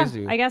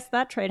 crazy. Yeah, I guess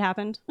that trade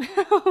happened,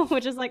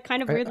 which is like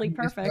kind of weirdly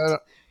perfect.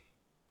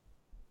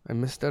 I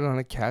missed out on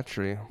a cat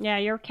tree. Yeah,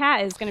 your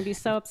cat is going to be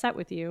so upset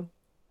with you.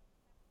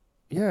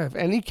 Yeah, if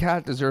any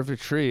cat deserved a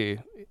tree,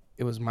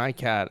 it was my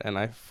cat, and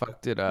I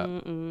fucked it up.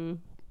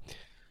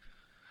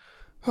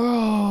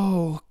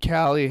 Oh,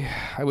 Callie,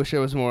 I wish I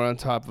was more on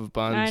top of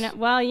Buns. I know.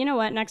 Well, you know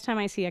what? Next time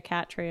I see a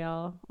cat tree,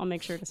 I'll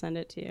make sure to send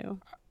it to you.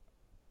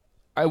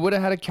 I would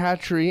have had a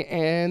cat tree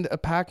and a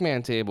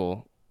Pac-Man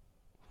table.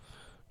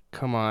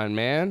 Come on,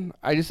 man.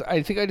 I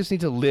think I just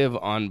need to live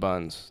on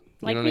Buns.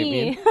 You know what I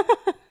mean?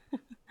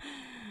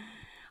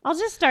 I'll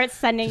just start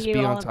sending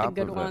you all of the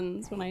good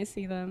ones when I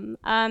see them.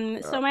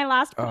 So my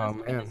last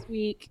post this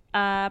week,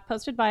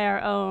 posted by our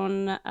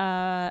own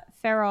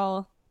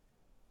Farrell.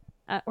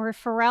 Or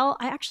Pharrell.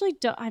 I actually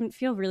don't. I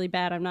feel really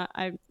bad. I'm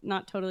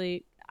not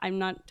totally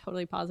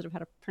positive how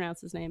to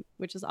pronounce his name,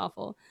 which is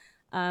awful.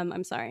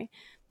 I'm sorry,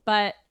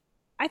 but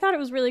I thought it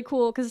was really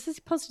cool because this is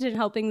posted in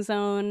Helping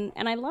Zone,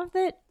 and I love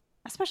that,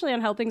 especially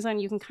on Helping Zone,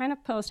 you can kind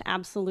of post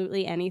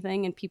absolutely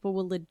anything, and people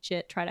will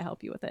legit try to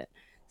help you with it.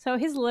 So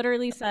his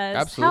literally says,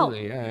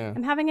 "Absolutely, help, yeah.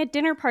 I'm having a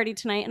dinner party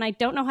tonight, and I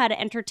don't know how to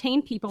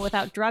entertain people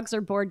without drugs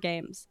or board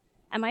games.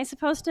 Am I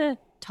supposed to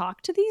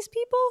talk to these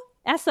people?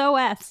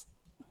 SOS."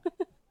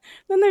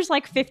 Then there's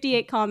like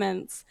 58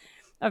 comments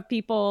of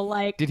people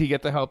like... Did he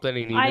get the help that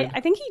he needed?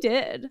 I think he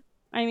did.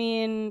 I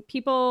mean,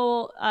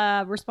 people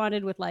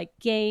responded with like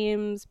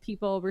games.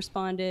 People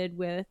responded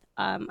with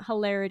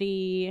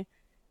hilarity.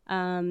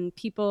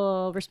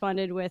 People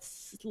responded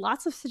with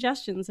lots of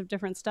suggestions of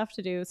different stuff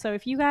to do. So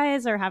if you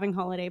guys are having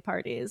holiday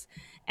parties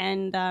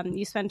and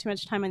you spend too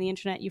much time on the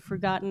internet, you've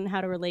forgotten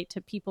how to relate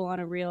to people on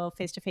a real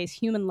face-to-face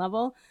human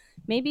level,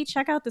 maybe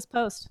check out this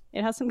post.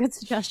 It has some good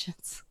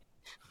suggestions.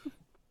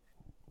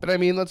 But I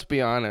mean, let's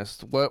be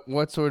honest.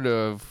 What sort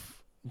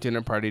of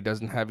dinner party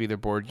doesn't have either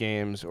board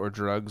games or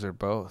drugs or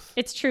both?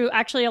 It's true.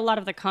 Actually, a lot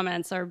of the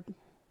comments are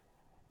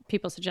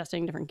people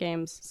suggesting different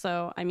games.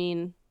 So, I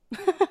mean...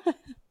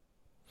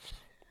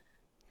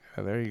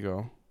 Yeah, there you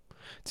go.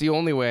 It's the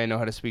only way I know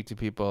how to speak to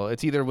people.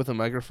 It's either with a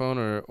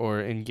microphone or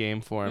in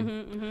game form.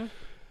 Mm-hmm.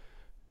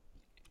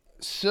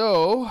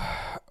 So,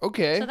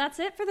 okay. So that's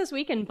it for this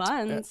week in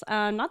Buns.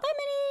 Not that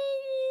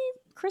many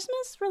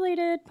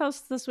Christmas-related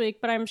posts this week,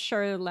 but I'm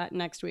sure that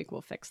next week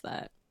we'll fix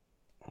that.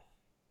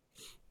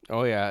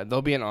 Oh, yeah.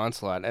 There'll be an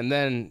onslaught. And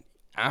then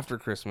after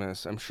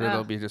Christmas, I'm sure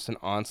there'll be just an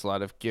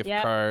onslaught of gift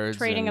cards.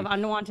 Trading of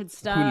unwanted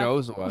stuff. Who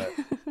knows what.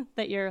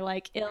 That you're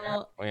like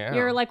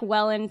you're like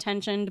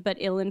well-intentioned but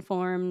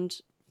ill-informed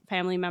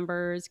family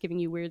members giving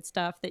you weird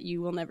stuff that you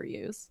will never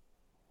use.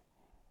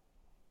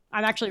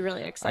 I'm actually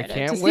really excited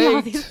to see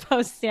all these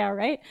posts. Yeah,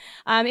 right?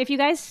 If you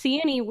guys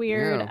see any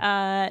weird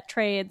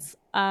trades,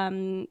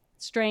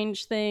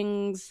 strange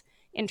things,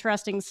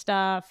 interesting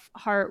stuff,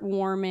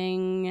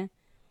 heartwarming,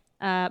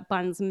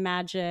 Buns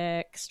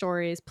magic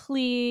stories,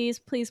 please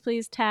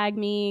tag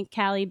me,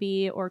 Callie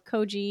B or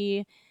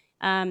Koji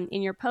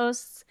in your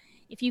posts.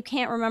 If you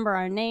can't remember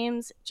our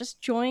names,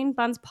 just join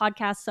Buns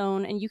Podcast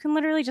Zone, and you can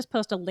literally just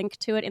post a link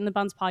to it in the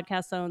Buns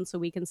Podcast Zone so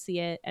we can see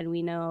it and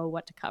we know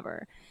what to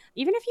cover.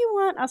 Even if you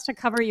want us to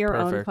cover your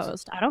own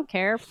post, I don't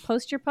care.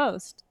 Post your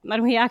post.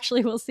 Then we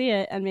actually will see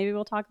it, and maybe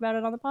we'll talk about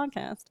it on the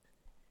podcast.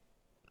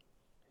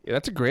 Yeah,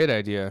 that's a great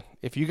idea.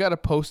 If you got a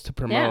post to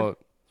promote,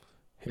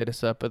 hit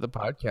us up at the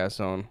Podcast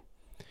Zone.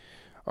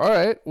 All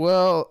right.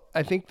 Well,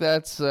 I think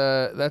that's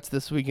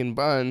this week in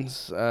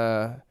Buns.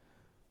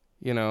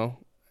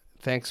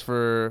 Thanks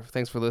for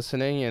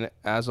listening, and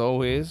as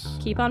always,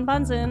 keep on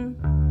bunsin'.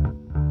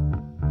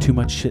 Too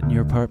much shit in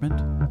your apartment?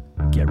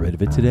 Get rid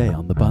of it today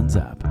on the Buns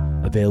app.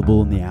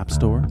 Available in the App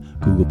Store,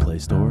 Google Play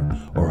Store,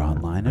 or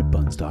online at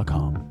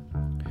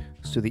buns.com.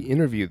 So the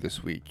interview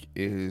this week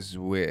is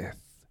with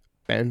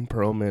Ben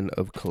Perlman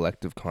of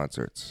Collective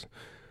Concerts.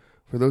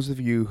 For those of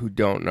you who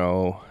don't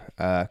know,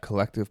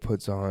 Collective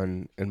puts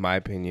on, in my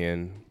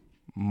opinion,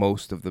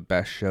 most of the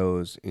best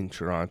shows in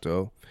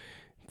Toronto.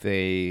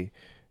 They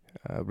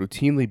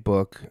routinely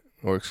book,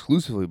 or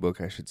exclusively book,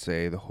 I should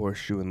say, the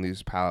Horseshoe and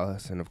Lee's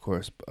Palace, and of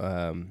course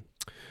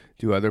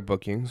do other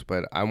bookings.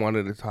 But I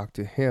wanted to talk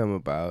to him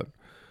about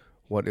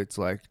what it's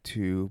like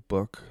to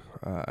book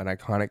an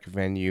iconic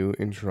venue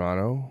in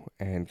Toronto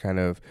and kind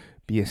of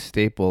be a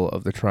staple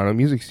of the Toronto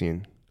music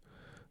scene.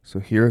 So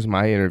here's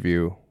my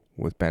interview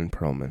with Ben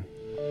Perlman.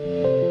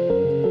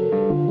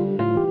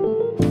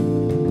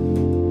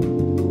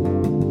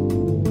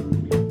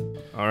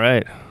 All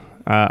right.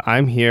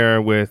 I'm here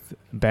with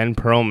Ben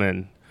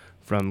Perlman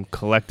from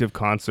Collective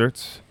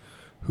Concerts,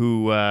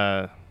 who,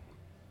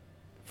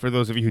 for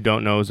those of you who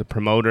don't know, is a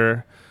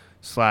promoter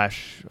 / I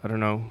don't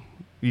know,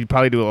 you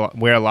probably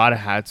wear a lot of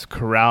hats,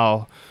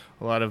 corral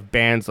a lot of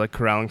bands like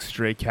corralling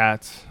Stray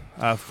Cats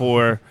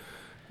for,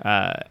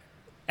 at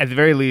the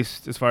very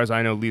least, as far as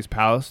I know, Lee's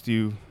Palace.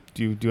 Do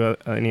you do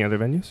any other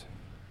venues?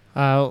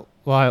 Well,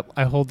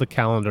 I hold the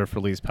calendar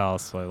for Lee's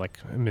Palace, so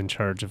I'm in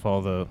charge of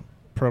all the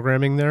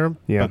programming there.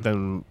 Yeah. But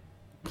then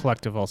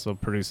Collective also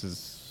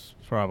produces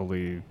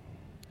probably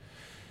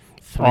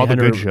all the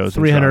good shows,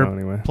 300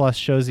 anyway. Plus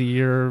shows a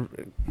year,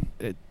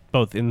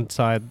 both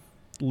inside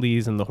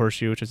Lee's and the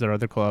Horseshoe, which is their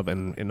other club,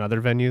 and in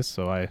other venues.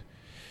 So I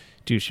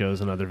do shows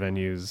in other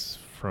venues,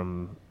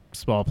 from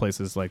small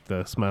places like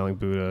the Smiling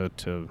Buddha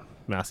to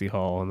Massey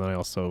Hall, and then I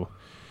also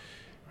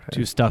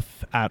do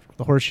stuff at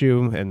the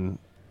Horseshoe, and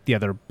the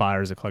other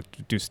buyers at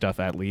Collective do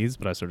stuff at Lee's,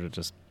 but I sort of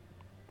just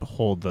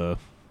hold the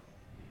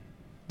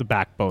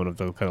backbone of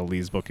the kind of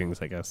Lee's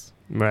bookings, I guess.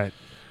 Right.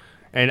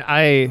 And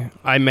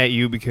I met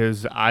you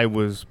because I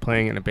was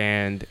playing in a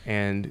band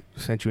and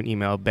sent you an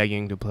email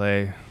begging to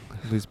play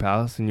Lee's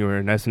Palace, and you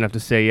were nice enough to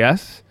say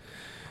yes.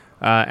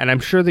 And I'm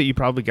sure that you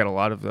probably get a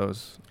lot of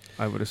those,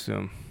 I would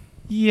assume.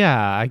 Yeah,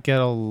 I get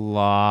a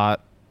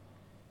lot.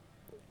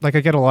 I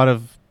get a lot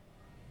of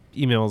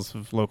emails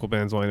of local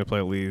bands wanting to play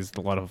at Lee's,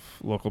 a lot of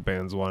local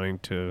bands wanting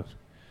to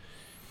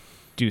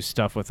do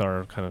stuff with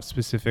our kind of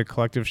specific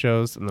Collective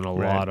shows, and then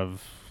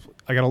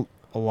I got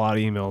a lot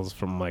of emails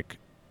from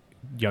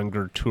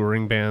younger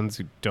touring bands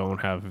who don't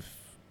have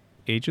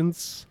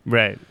agents.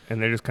 Right.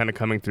 And they're just kind of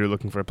coming through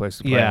looking for a place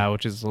to play. Yeah,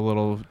 which is a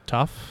little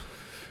tough.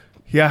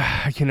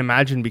 Yeah, I can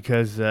imagine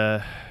because,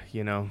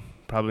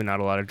 probably not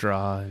a lot of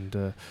draw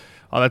and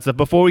all that stuff.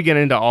 Before we get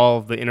into all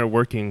of the inner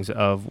workings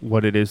of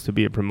what it is to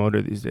be a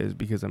promoter these days,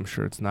 because I'm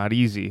sure it's not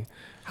easy,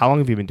 how long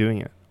have you been doing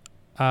it?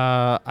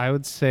 I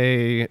would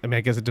say,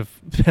 I guess it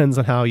depends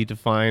on how you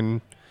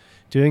define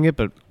doing it,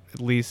 but at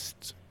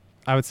least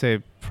I would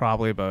say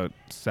probably about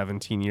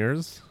 17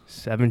 years.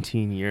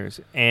 17 years.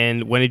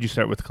 And when did you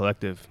start with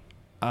Collective?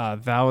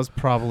 That was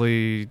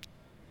probably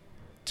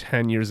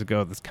 10 years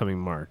ago this coming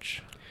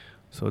March.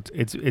 So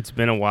it's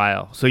been a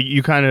while. So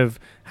you kind of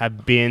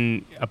have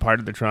been a part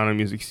of the Toronto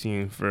music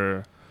scene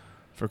for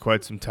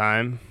quite some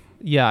time.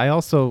 Yeah, I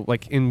also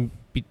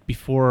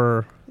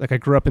before I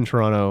grew up in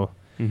Toronto,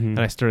 and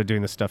I started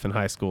doing this stuff in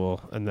high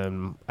school, and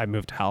then I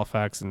moved to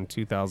Halifax in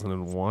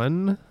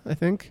 2001, I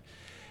think,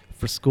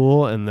 for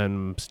school, and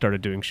then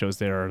started doing shows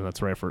there, and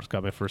that's where I first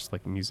got my first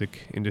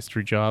music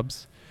industry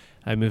jobs.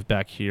 I moved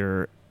back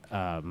here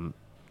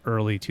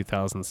early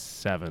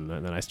 2007,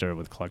 and then I started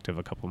with Collective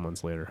a couple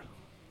months later.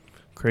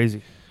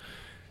 Crazy.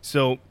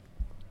 So,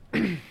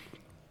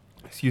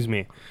 excuse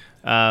me.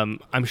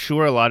 I'm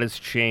sure a lot has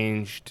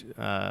changed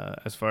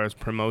as far as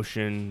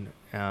promotion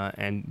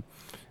and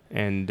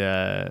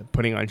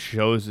putting on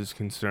shows is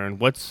concerned.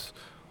 What's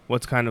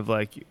kind of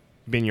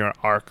been your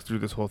arc through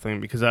this whole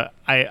thing? Because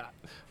I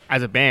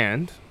as a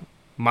band,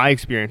 my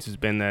experience has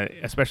been that,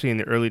 especially in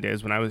the early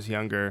days when I was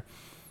younger,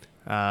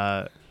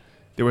 there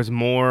was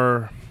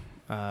more.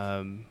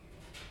 I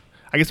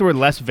guess there were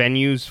less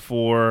venues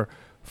for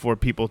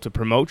people to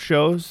promote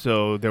shows,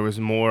 so there was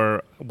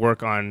more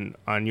work on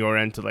your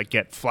end to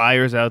get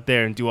flyers out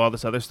there and do all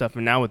this other stuff.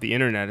 And now with the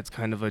internet, it's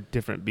kind of a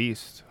different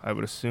beast, I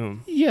would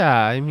assume. Yeah,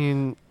 I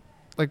mean,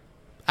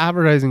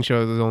 advertising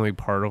shows is only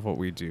part of what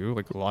we do.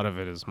 A lot of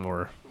it is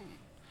more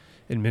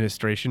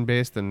administration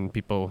based than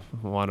people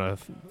want to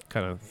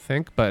kind of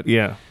think. But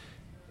yeah,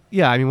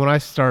 I mean, when I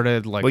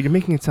started, well, you're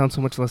making it sound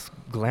so much less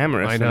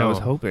glamorous than I was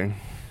hoping.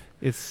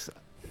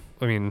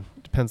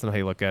 Depends on how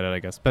you look at it, I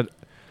guess. But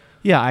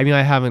yeah, I mean,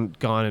 I haven't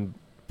gone and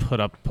put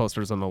up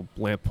posters on the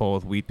lamp pole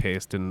with wheat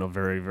paste in a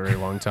very, very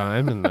long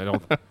time, and I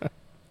don't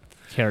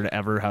care to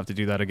ever have to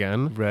do that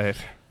again. Right.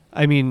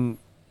 I mean,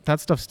 that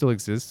stuff still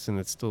exists, and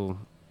it's still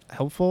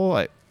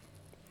helpful.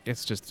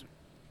 It's just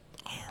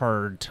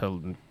hard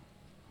to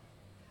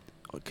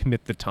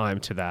commit the time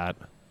to that.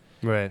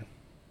 Right.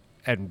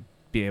 And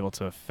be able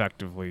to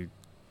effectively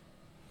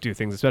do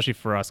things, especially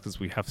for us, because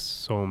we have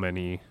so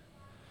many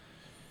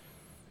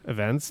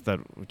events that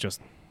just...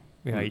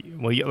 Yeah,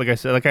 well, like I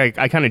said,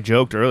 I kind of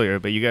joked earlier,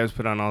 but you guys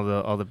put on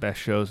all the best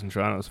shows in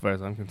Toronto, as far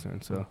as I'm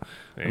concerned. So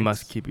it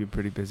must keep you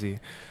pretty busy.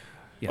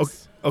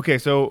 Yes. Okay,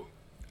 so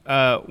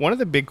one of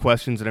the big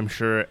questions that I'm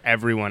sure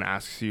everyone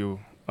asks you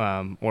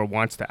or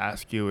wants to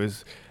ask you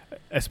is,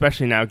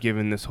 especially now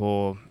given this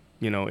whole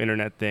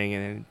internet thing,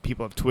 and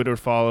people have Twitter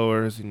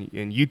followers and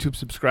YouTube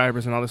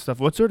subscribers and all this stuff.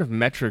 What sort of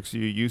metrics do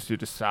you use to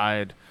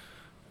decide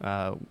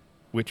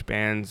which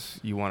bands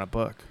you want to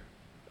book?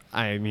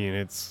 I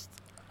mean,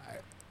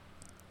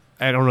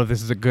 I don't know if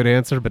this is a good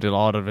answer, but a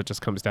lot of it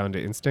just comes down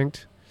to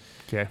instinct.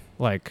 Okay.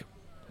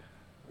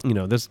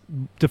 There's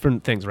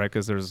different things, right?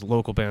 Because there's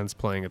local bands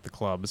playing at the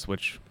clubs,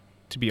 which,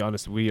 to be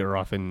honest, we are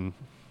often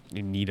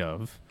in need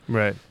of.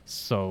 Right.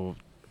 So,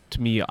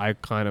 to me,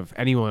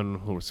 anyone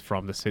who's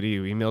from the city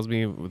who emails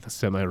me with a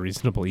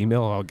semi-reasonable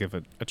email, I'll give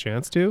it a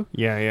chance to.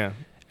 Yeah.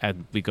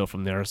 And we go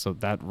from there. So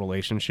that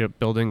relationship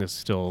building is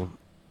still,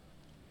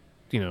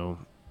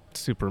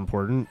 super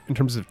important. In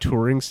terms of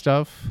touring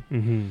stuff,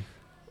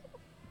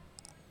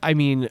 I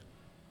mean,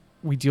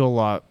 we deal a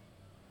lot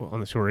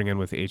on the touring end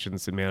with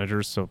agents and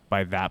managers, so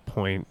by that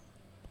point,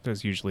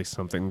 there's usually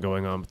something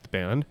going on with the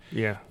band.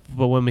 Yeah.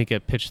 But when we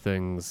get pitched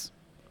things,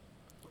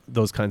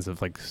 those kinds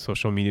of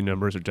social media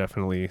numbers are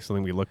definitely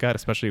something we look at,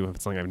 especially if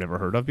it's something I've never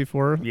heard of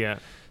before. Yeah.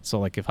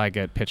 So if I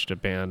get pitched a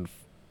band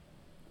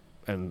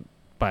and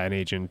by an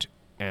agent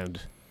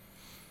and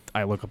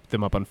I look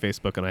them up on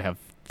Facebook and I have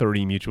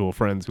 30 mutual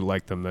friends who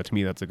like them, to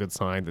me that's a good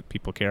sign that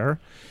people care.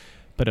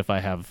 But if I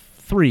have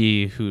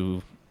 3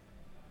 who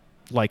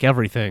like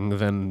everything,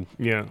 then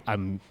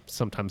I'm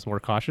sometimes more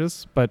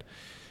cautious. But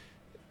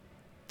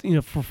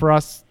for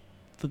us,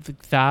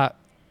 that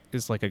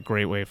is a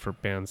great way for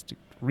bands to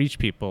reach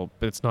people,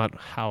 but it's not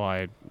how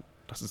I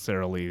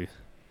necessarily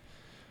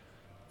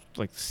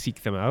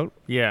seek them out.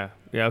 Yeah.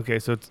 Okay.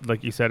 So it's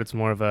like you said, it's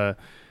more of an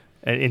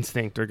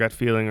instinct or gut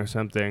feeling or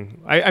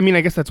something. I mean, I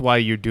guess that's why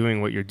you're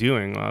doing what you're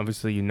doing.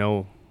 Obviously, you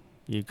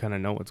kind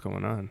of know what's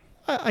going on.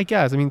 I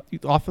guess. I mean,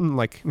 often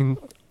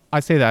I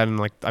say that, and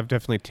I've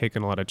definitely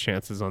taken a lot of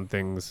chances on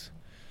things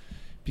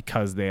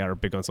because they are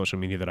big on social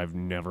media that I've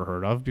never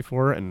heard of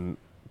before, and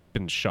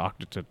been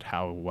shocked at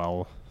how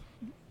well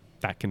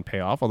that can pay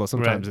off. Although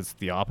sometimes it's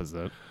the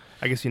opposite.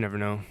 I guess you never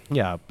know.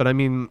 Yeah, but I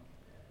mean,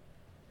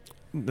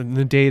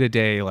 the day to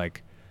day, I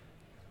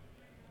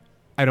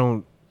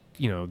don't.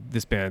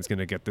 This band's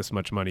gonna get this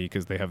much money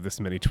because they have this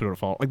many Twitter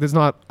followers. There's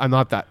not. I'm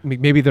not that.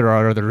 Maybe there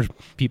are other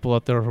people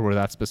out there who are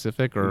that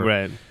specific,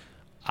 or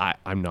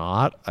I'm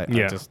not. I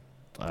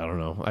don't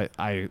know.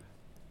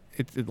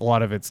 It's a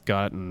lot of it's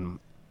gut, and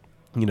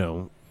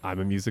I'm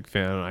a music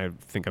fan. I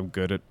think I'm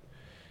good at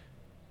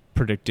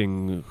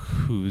predicting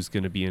who's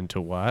going to be into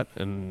what,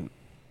 and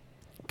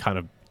kind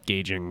of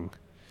gauging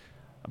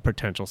a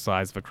potential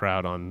size of a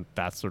crowd on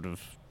that sort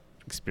of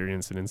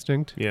experience and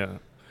instinct. Yeah.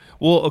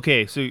 Well,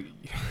 okay, so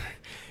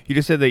You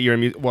just said that you're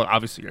well,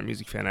 obviously you're a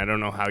music fan. I don't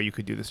know how you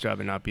could do this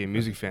job and not be a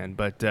music fan,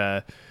 but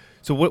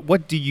so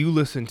what do you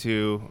listen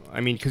to?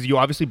 I mean, because you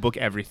obviously book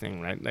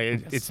everything, right?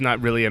 Like, it's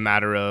not really a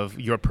matter of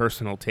your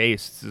personal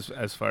tastes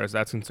as far as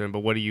that's concerned. But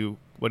what do you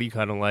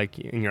kind of like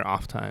in your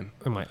off time?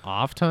 In my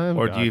off time,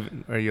 or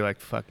are you like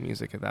fuck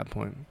music at that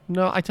point?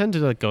 No, I tend to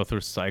like go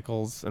through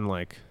cycles and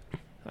like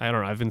I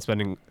don't know. I've been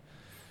spending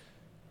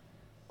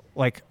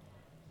like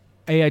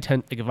I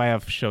tend like if I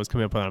have shows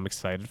coming up that I'm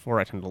excited for,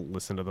 I tend to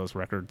listen to those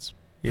records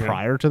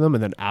prior to them,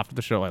 and then after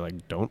the show I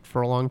like don't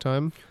for a long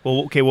time.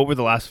 Well, okay, what were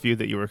the last few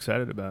that you were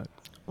excited about?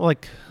 Well,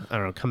 like I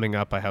don't know, coming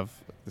up I have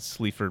the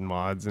Sleaford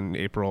Mods in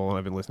April, and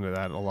I've been listening to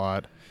that a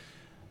lot.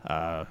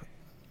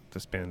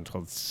 This band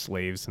called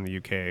Slaves in the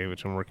UK,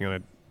 which I'm working on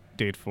a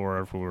date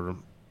for, who are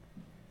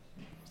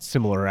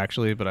similar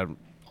actually, but I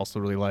also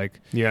really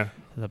like. Yeah.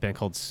 A band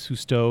called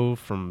Susto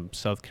from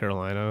South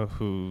Carolina,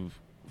 who've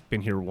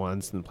been here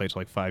once and played to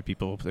like 5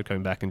 people. They're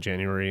coming back in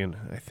January, and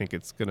I think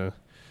it's gonna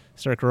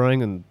start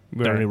growing. And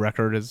their new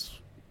record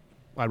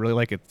I really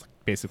like it.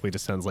 Basically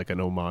just sounds like an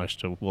homage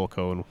to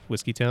Wilco and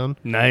Whiskey Town.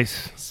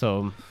 Nice.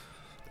 So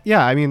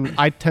yeah, I mean,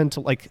 I tend to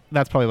like,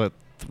 that's probably like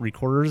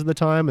 3/4 of the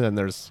time. And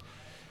then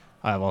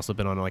I've also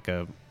been on like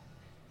a,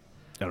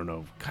 I don't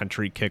know,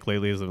 country kick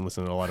lately. I've been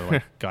listening to a lot of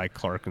like Guy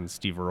Clark and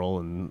Steve Earle,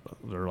 and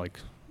they're like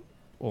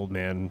old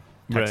man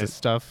Texas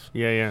stuff.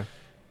 Yeah.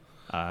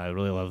 I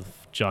really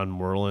love John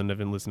Moreland. I've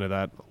been listening to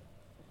that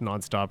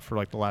nonstop for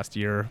like the last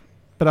year.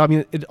 But I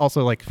mean, it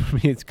also like for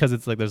me, it's because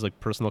it's like there's like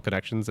personal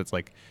connections. It's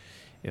like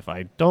if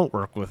I don't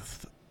work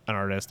with an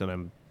artist and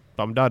I'm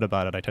bummed out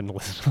about it, I tend to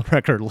listen to the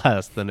record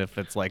less than if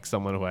it's like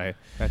someone who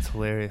That's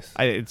hilarious.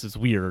 It's just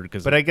weird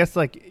but I guess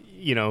like,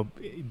 you know,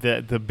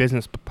 the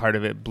business part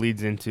of it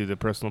bleeds into the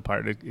personal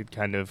part. It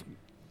kind of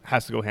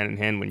has to go hand in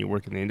hand when you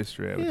work in the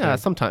industry.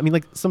 Sometimes. I mean,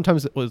 like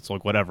sometimes it's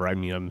like whatever. I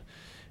mean,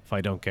 if I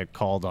don't get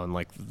called on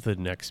like the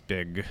next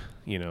big,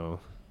 you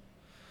know,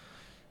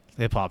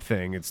 hip hop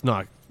thing,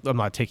 I'm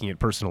not taking it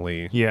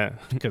personally. Yeah.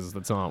 Because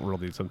it's not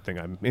really something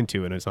I'm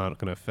into, and it's not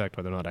going to affect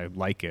whether or not I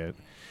like it.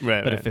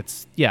 Right. But if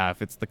it's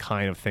the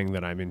kind of thing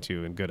that I'm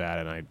into and good at,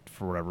 and I,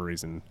 for whatever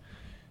reason,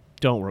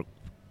 don't work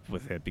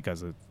with it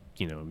because of,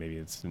 you know,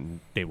 maybe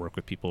they work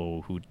with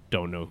people who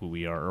don't know who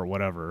we are or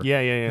whatever.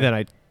 Yeah. Then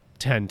I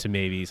tend to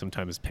maybe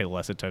sometimes pay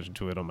less attention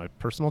to it on my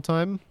personal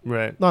time.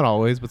 Right. Not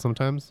always, but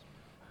sometimes.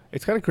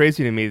 It's kind of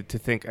crazy to me to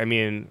think, I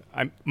mean,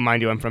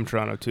 mind you, I'm from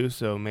Toronto too,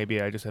 so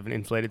maybe I just have an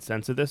inflated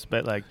sense of this,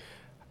 but like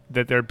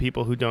that there are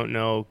people who don't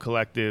know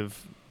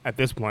Collective at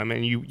this point. I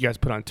mean, you guys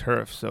put on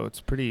Turf, so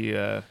it's pretty...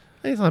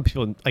 It's not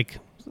people, like,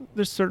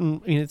 there's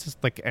certain, I mean, it's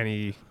just like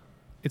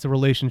it's a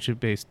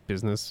relationship-based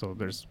business, so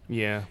there's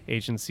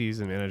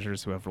agencies and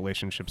managers who have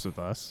relationships with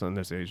us, and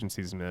there's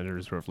agencies and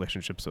managers who have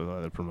relationships with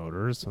other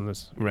promoters, and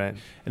and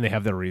they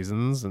have their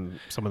reasons, and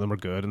some of them are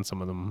good, and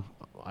some of them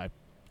I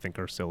think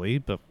are silly,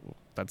 but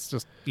that's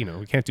just, you know,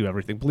 we can't do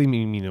everything. Believe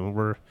me, you know,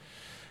 we're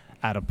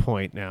at a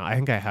point now. I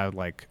think I had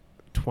like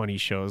 20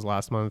 shows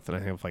last month, and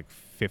I have like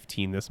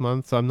 15 this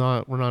month, so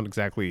we're not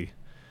exactly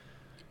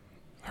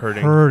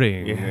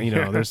hurting. Yeah. You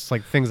know, there's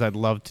like things I'd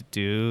love to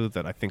do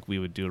that I think we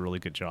would do a really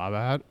good job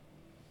at,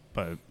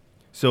 but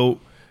so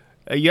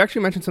you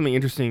actually mentioned something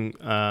interesting,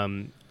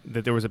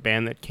 that there was a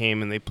band that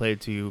came and they played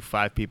to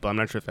 5 people. I'm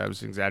not sure if that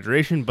was an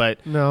exaggeration,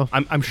 but no,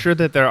 I'm sure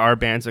that there are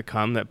bands that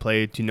come that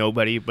play to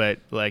nobody, but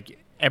like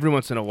every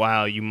once in a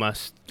while you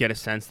must get a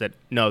sense that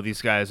no,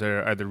 these guys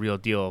are the real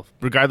deal.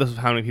 Regardless of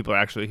how many people are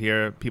actually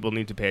here, people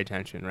need to pay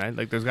attention, right?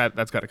 Like that's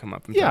got to come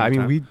up from time to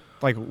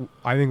time.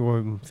 I think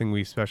one thing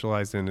we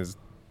specialize in is,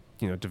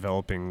 you know,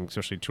 developing,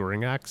 especially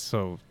touring acts.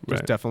 So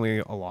there's definitely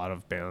a lot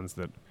of bands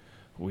that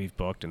we've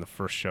booked in the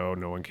first show,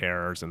 no one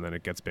cares, and then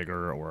it gets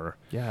bigger. Or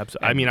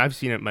I mean, I've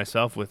seen it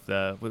myself with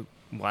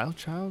Wild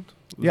Child.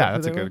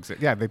 That's a good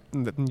example. Yeah,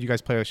 you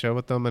guys play a show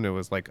with them, and it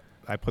was like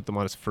I put them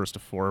on as first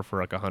of 4 for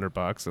like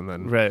 $100, and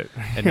then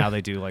and now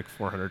they do like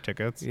 400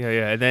 tickets.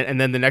 Yeah, and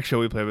then the next show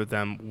we played with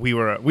them, we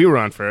were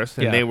on first,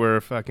 and they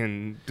were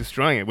fucking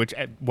destroying it, which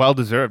well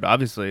deserved,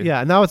 obviously. Yeah,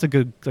 and now it's a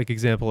good like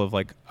example of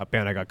like a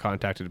band I got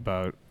contacted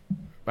about.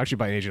 Actually,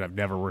 by an agent I've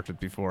never worked with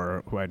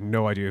before, who I had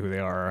no idea who they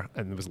are,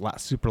 and it was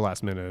super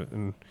last minute,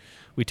 and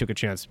we took a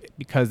chance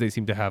because they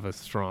seem to have a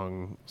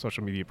strong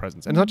social media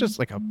presence, and not just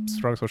like a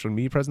strong social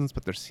media presence,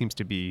 but there seems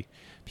to be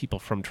people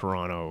from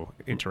Toronto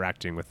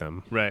interacting with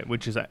them, right?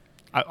 Which is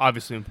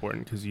obviously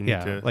important because you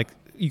need to like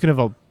you can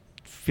have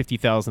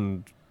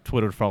 50,000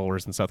 Twitter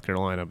followers in South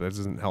Carolina, but that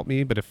doesn't help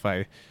me. But if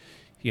I,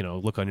 you know,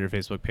 look on your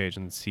Facebook page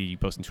and see you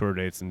posting tour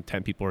dates, and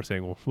 10 people are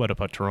saying, "Well, what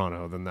about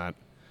Toronto?" then that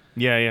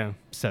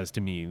says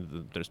to me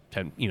that there's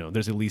 10, you know,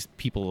 there's at least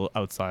people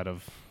outside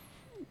of,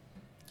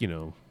 you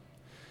know,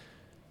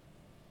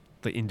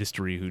 the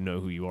industry who know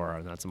who you are,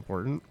 and that's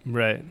important.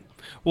 Right.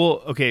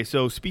 Well, okay,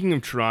 so speaking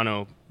of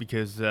Toronto,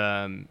 because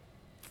I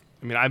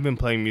mean, I've been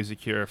playing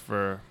music here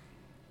for,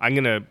 I'm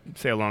going to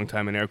say a long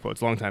time in air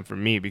quotes, long time for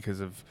me because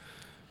of,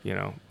 you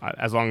know,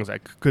 as long as I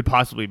could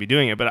possibly be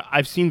doing it, but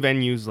I've seen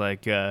venues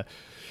like,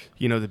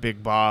 you know, the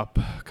Big Bop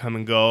come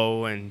and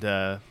go,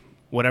 and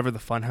whatever the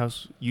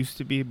Funhouse used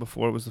to be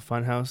before it was the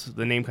Funhouse.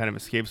 The name kind of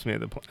escapes me at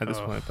this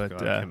point, but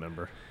God, I can't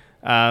remember.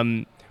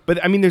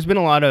 But I mean, there's been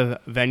a lot of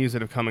venues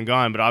that have come and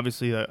gone, but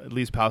obviously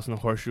Lee's Palace and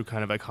the Horseshoe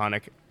kind of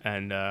iconic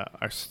and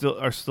are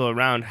still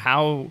around.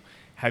 How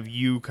have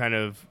you kind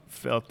of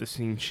felt the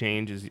scene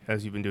change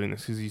as you've been doing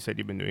this? Because you said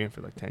you've been doing it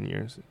for like 10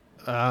 years.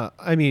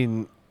 I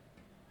mean,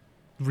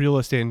 real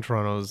estate in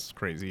Toronto is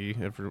crazy.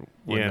 Everyone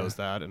knows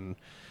that, and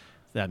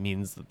that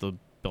means that the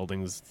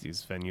buildings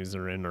these venues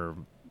are in are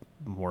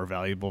more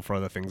valuable for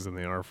other things than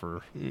they are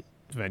for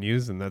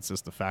venues, and that's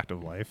just the fact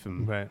of life.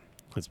 And right.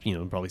 It's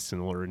probably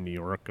similar in New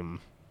York. And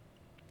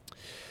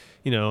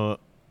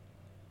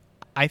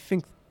I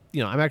think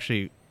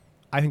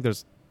I think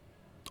there's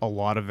a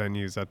lot of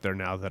venues out there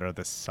now that are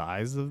the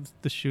size of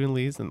the Shoe and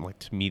Lee's, and like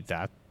to me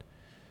that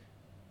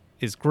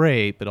is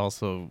great, but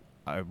also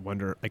I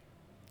wonder, like,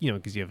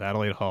 because you have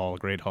Adelaide Hall,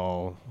 Great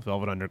Hall,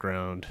 Velvet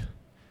Underground,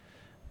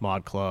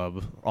 Mod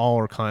Club, all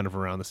are kind of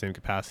around the same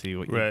capacity.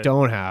 What you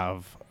don't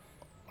have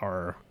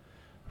are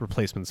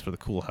replacements for the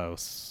Cool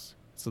House.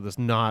 So there's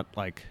not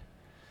like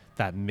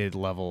that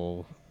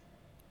mid-level,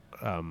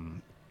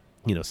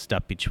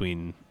 step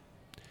between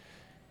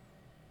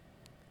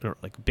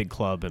like a big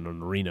club and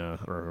an arena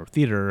or a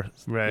theater.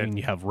 Right. And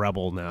you have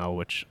Rebel now,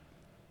 which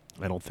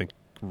I don't think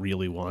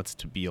really wants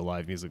to be a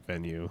live music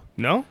venue.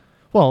 No?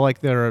 Well, like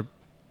their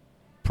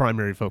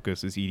primary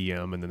focus is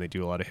EDM, and then they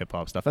do a lot of hip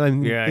hop stuff.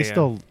 And they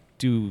still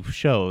do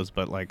shows,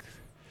 but like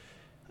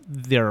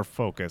their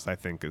focus, I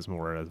think, is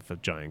more of a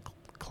giant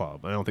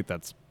club. I don't think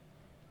that's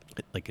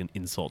like an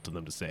insult to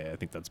them to say. I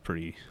think that's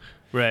pretty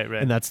right,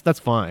 and that's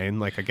fine.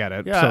 Like I get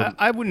it. Yeah, so,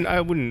 I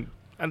wouldn't.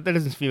 That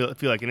doesn't feel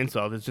like an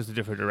insult. It's just a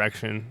different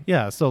direction.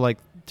 Yeah. So like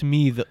to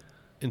me,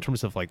 in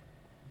terms of like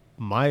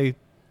my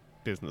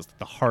business,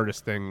 the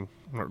hardest thing,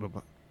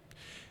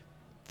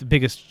 the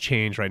biggest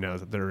change right now is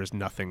that there is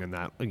nothing in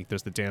that. Like,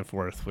 there's the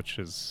Danforth, which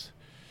is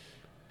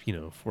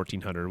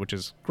 1,400, which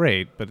is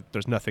great, but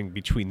there's nothing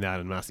between that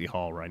and Massey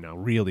Hall right now,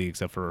 really,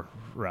 except for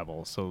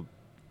Rebel. So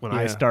when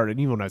I started,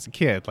 even when I was a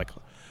kid, like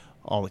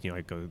all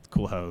I go to the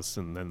Cool House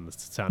and then the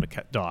Sound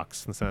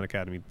Docks and the Sound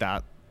Academy,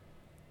 that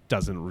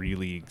doesn't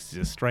really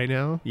exist right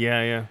now.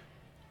 Yeah.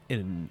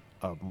 In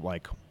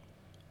like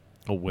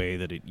a way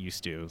that it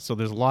used to. So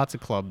there's lots of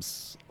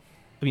clubs.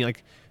 I mean,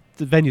 like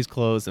the venue's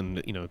closed, and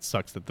it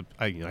sucks that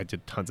I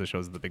did tons of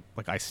shows at the Big.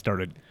 Like I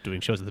started doing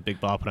shows at the Big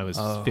Bop when I was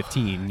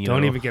 15.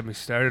 Don't even get me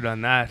started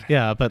on that.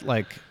 Yeah, but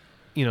like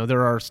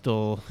there are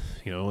still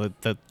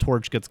the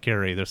Torch gets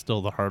carried. There's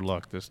still the Hard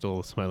Luck. There's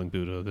still the Smiling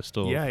Buddha. There's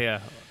still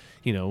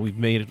we've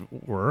made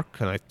it work,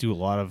 and I do a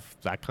lot of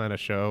that kind of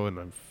show, and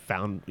I've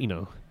found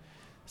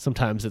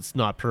sometimes it's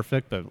not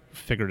perfect, but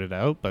figured it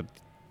out. But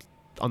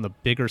on the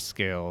bigger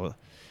scale,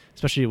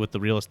 especially with the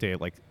real estate,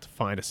 like to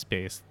find a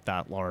space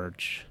that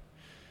large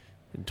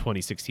in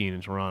 2016 in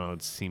Toronto,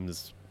 it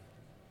seems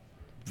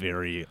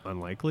very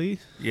unlikely.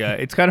 Yeah,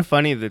 it's kind of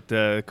funny that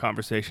the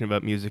conversation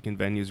about music and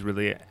venues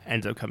really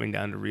ends up coming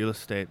down to real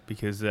estate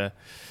because, I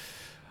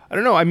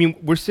don't know. I mean,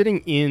 we're sitting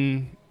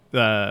in,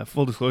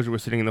 full disclosure, we're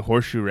sitting in the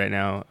Horseshoe right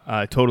now,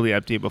 totally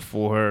empty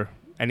before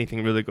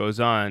anything really goes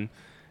on.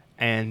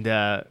 And,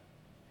 I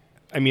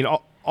mean,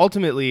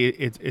 ultimately,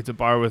 it's a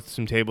bar with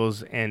some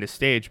tables and a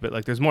stage, but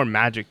like there's more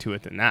magic to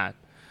it than that.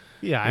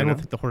 Yeah, I don't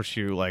think the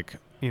Horseshoe, like,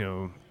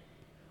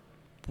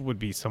 would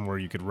be somewhere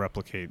you could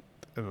replicate,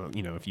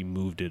 if you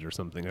moved it or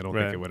something. I don't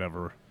think it would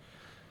ever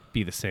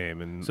be the same.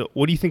 And so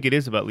what do you think it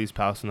is about Lee's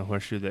Palace and the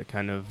Horseshoe that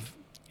kind of,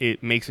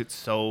 it makes it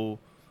so...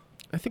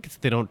 I think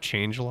they don't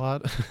change a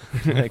lot.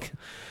 Like,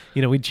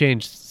 we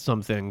change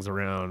some things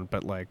around,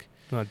 but like...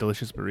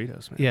 delicious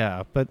burritos, man.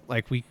 Yeah, but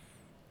like we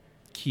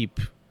keep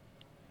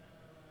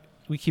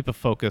a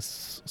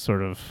focus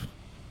sort of,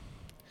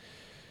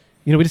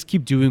 we just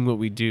keep doing what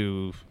we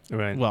do.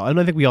 Right. Well, and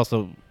I think we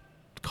also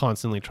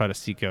constantly try to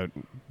seek out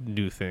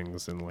new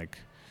things and like,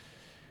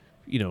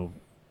 do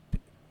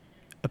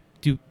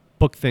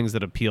book things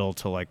that appeal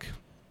to like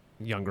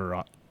younger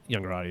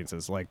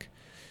audiences. Like,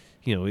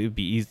 it would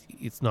be easy.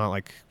 It's not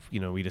like,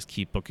 we just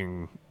keep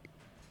booking,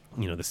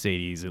 the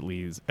Sadie's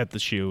at the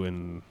Shoe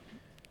and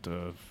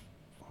the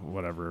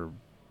whatever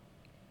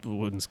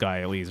Wooden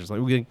Sky at Lee's or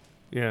something. We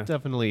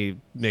definitely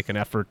make an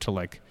effort to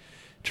like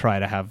try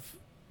to have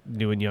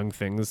new and young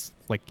things.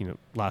 Like,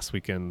 last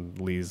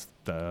weekend Lee's,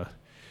 the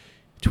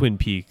Twin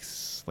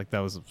Peaks, like that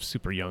was a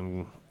super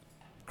young,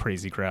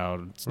 crazy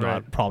crowd. It's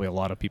not probably a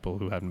lot of people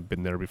who haven't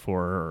been there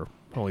before or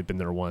only been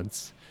there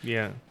once.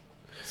 Yeah.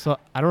 So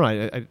I don't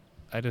know.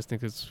 I just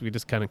think we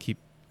just kind of keep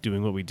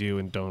doing what we do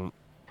and don't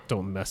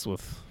mess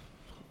with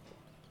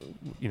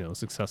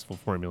successful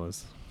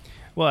formulas.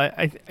 Well,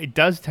 it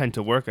does tend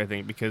to work, I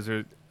think, because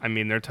there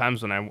are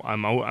times when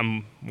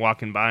I'm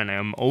walking by and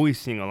I'm always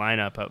seeing a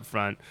lineup up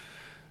front.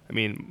 I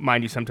mean,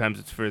 mind you, sometimes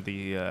it's for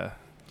the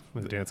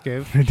dance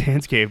cave. The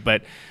dance cave,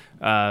 but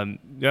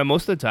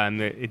most of the time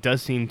it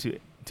does seem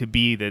to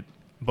be that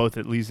both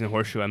at Lee's and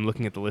Horseshoe, I'm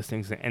looking at the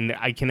listings and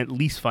I can at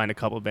least find a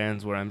couple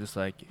bands where I'm just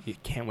like,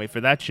 can't wait for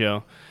that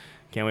show,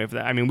 can't wait for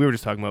that. I mean, we were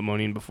just talking about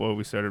Moneen before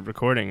we started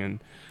recording, and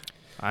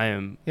I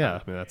am. Yeah,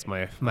 I mean, that's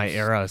my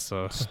era.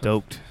 So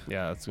stoked.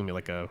 Yeah, it's gonna be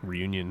like a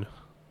reunion.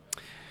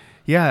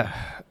 Yeah.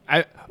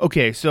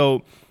 Okay.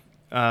 So,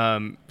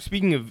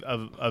 speaking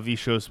of these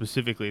shows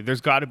specifically,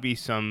 there's got to be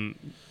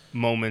some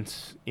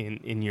moments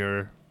in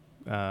your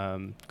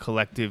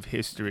collective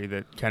history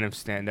that kind of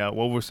stand out.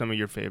 What were some of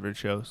your favorite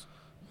shows?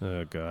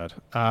 Oh God.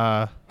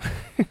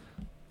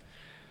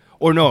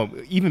 Or no,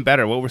 even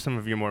better, what were some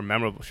of your more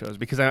memorable shows?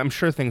 Because I'm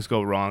sure things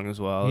go wrong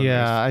as well.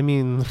 Yeah, I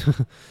mean,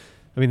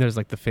 there's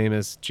like the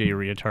famous Jay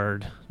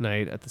Reatard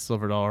night at the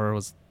Silver Dollar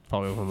was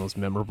probably one of those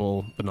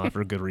memorable, but not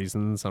for good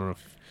reasons. I don't know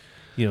if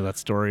you know that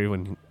story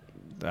when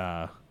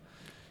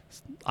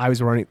I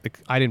was running.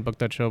 I didn't book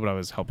that show, but I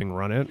was helping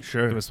run it.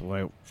 Sure. It was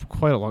like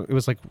quite a long. It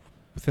was like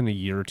within a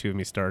year or two of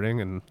me starting,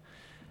 and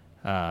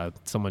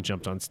someone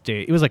jumped on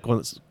stage. It was like one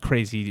that's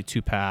crazy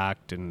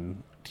 2-packed,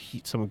 and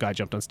some guy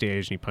jumped on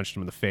stage and he punched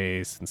him in the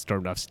face and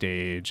stormed off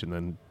stage, and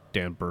then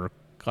Dan Burke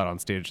got on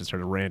stage and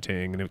started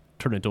ranting, and it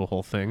turned into a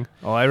whole thing.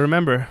 Oh, I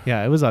remember.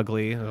 Yeah, it was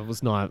ugly. It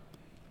was not.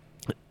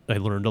 I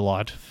learned a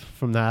lot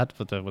from that,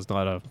 but that was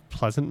not a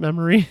pleasant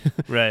memory.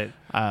 Right.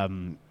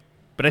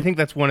 But I think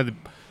that's one of the.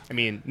 I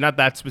mean, not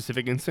that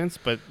specific instance,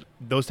 but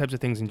those types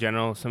of things in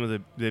general. Some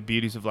of the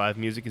beauties of live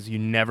music is you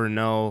never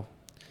know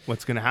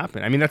what's going to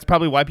happen. I mean, that's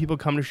probably why people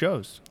come to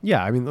shows.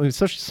 Yeah, I mean,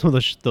 especially some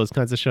of those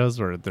kinds of shows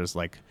where there's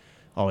like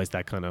always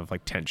that kind of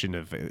like tension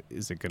of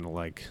is it going to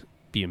like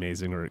be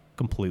amazing or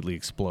completely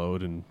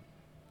explode and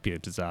be a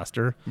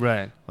disaster?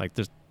 Right. Like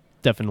there's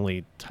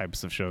definitely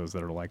types of shows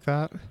that are like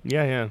that.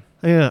 Yeah.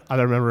 I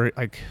remember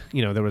like,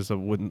 you know, there was a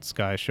Wooden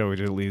Sky show we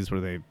did at Lee's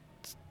where they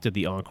did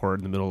the encore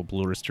in the middle of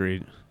Bloor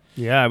Street.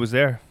 Yeah, I was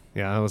there.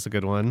 Yeah, that was a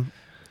good one.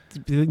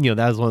 You know,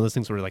 that was one of those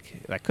things where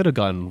like that could have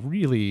gone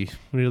really,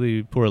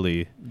 really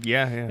poorly.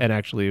 Yeah. And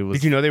actually it was.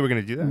 Did you know they were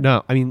going to do that?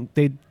 No, I mean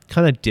they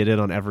kind of did it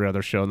on every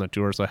other show on the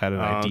tour, so I had an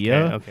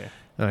idea. Okay.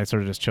 And I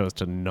sort of just chose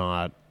to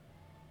not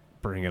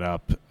bring it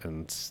up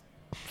and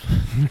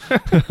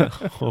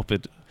hope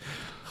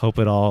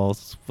it all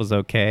was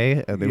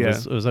okay. And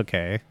it was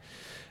okay.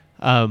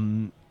 I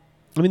mean,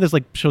 there's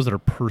like shows that are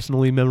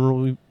personally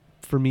memorable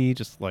for me,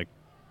 just like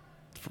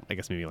I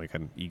guess maybe like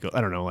an ego. I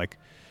don't know. Like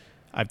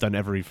I've done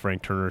every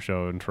Frank Turner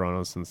show in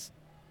Toronto since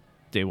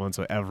day one,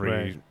 so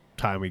every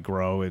time we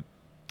grow, it.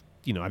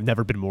 You know, I've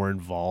never been more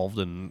involved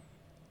in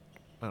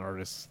an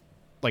artist.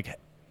 Like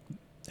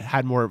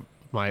had more of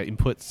my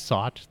input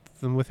sought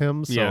than with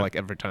him. So like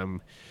every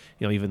time,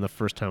 you know, even the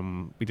first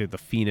time we did the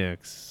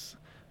Phoenix,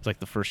 it was like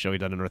the first show we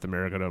done in North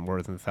America to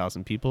more than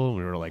 1,000 people.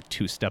 We were like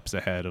 2 steps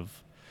ahead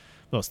of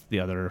most of the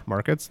other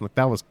markets. Like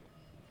that was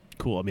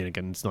cool. I mean,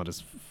 again, it's not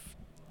as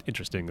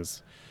interesting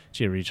as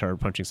Jay Reatard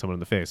punching someone in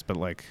the face, but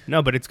like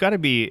no, but it's got to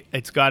be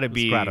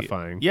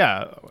gratifying.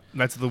 Yeah,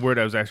 that's the word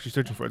I was actually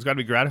searching for. It's got to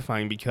be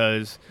gratifying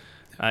because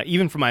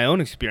even from my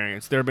own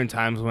experience, there have been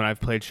times when I've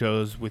played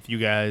shows with you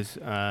guys,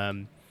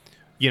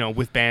 you know,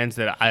 with bands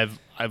that I've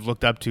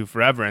looked up to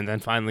forever, and then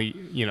finally,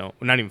 you know,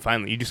 not even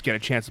finally, you just get a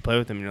chance to play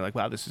with them, and you're like,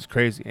 wow, this is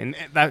crazy, and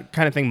that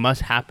kind of thing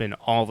must happen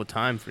all the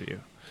time for you.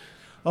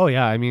 Oh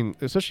yeah, I mean,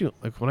 especially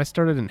like when I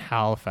started in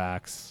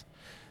Halifax,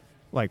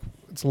 like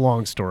it's a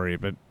long story,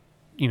 but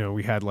you know,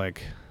 we had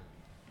like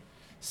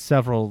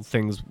several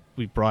things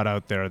we brought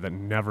out there that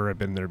never had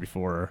been there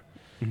before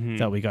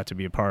that we got to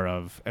be a part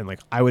of, and like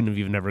I wouldn't have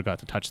even never got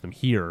to touch them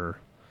here,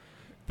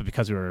 but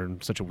because we were in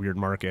such a weird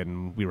market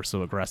and we were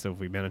so aggressive,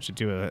 we managed to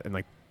do it, and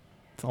like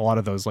a lot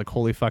of those like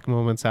holy fuck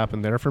moments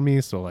happened there for me.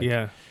 So like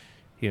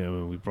you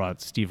know, we brought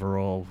Steve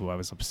Earle, who I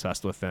was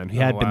obsessed with then. He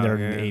had been there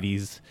in the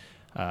 80s.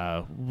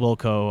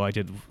 Wilco, I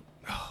did an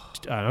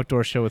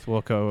outdoor show with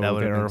Wilco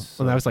there.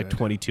 When I was like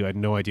 22, I had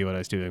no idea what I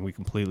was doing. We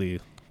completely,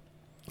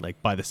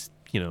 like, by this,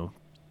 you know,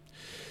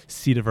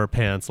 seat of our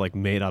pants, like,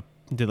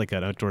 did like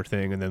an outdoor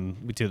thing, and then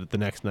we did it the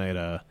next night,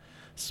 a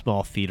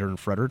small theater in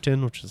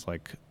Fredericton, which is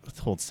like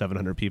holds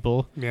 700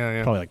 people.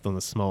 Probably like one of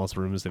the smallest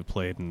rooms they've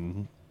played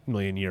in a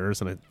million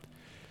years, and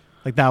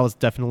like that was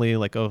definitely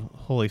like a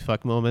holy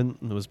fuck moment.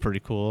 It was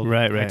pretty cool.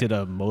 Right. I did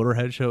a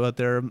Motorhead show out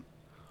there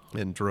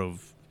and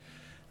drove.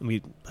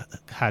 We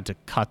had to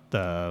cut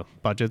the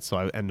budget, so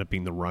I ended up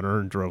being the runner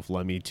and drove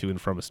Lemmy to and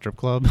from a strip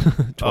club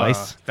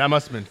twice. That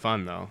must have been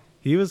fun, though.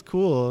 He was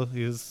cool.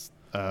 He was,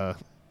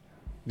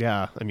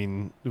 yeah. I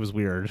mean, it was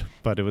weird,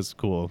 but it was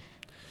cool.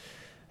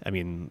 I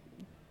mean,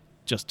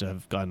 just to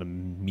have gotten to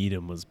meet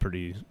him was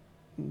pretty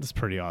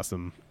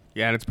awesome.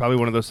 Yeah, and it's probably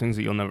one of those things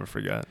that you'll never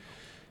forget.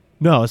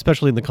 No,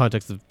 especially in the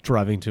context of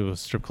driving to a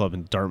strip club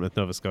in Dartmouth,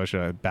 Nova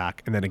Scotia,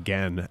 back, and then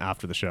again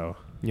after the show.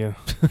 Yeah.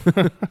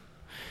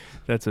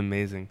 That's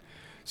amazing.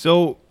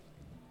 So,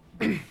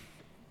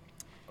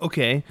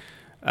 okay,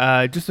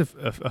 just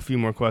a few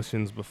more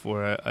questions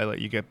before I let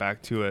you get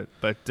back to it.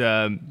 But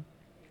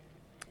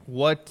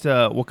what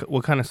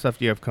kind of stuff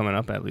do you have coming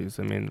up at least?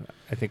 I mean,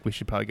 I think we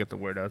should probably get the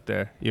word out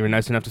there. You were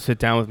nice enough to sit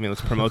down with me.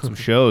 Let's promote some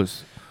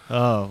shows.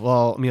 Oh,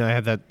 well, I mean, I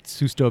had that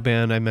Susto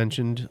band I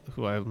mentioned,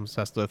 who I'm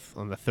obsessed with,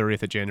 on the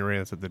 30th of January.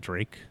 That's at the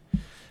Drake.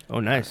 Oh,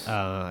 nice.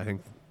 I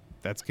think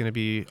that's going to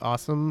be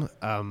awesome.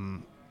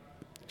 In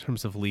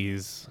terms of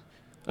Lee's,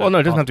 Well, no,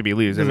 it doesn't have to be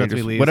Lee's. I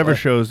mean, whatever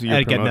shows you're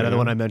again, that other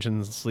one I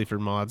mentioned,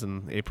 Sleaford Mods,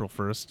 on April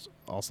 1st.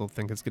 Also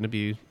think it's going to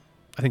be,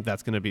 I think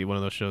that's going to be one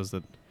of those shows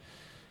that,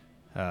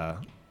 I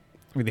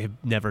mean, they've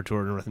never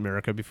toured in North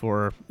America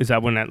before. Is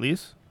that one at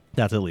Lee's?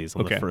 That's at Lee's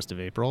on the 1st of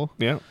April.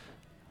 Yeah.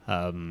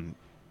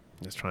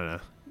 Just trying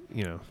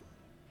to,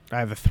 I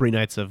have 3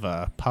 nights of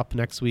Pup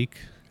next week,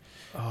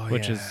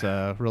 which is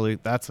really,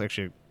 that's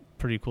actually a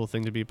pretty cool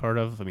thing to be a part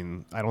of. I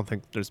mean, I don't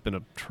think there's been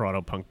a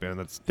Toronto punk band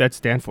that's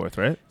Danforth,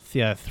 right?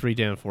 Yeah, 3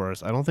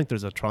 Danforths. I don't think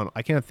there's a Toronto.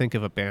 I can't think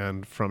of a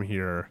band from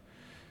here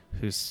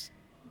who's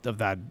of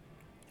that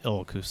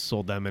ilk who's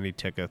sold that many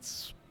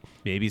tickets.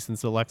 Maybe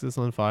since Alexis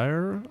on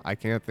Fire. I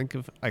can't think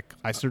of.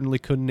 I certainly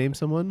couldn't name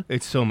someone.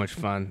 It's so much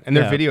fun, and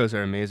their videos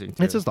are amazing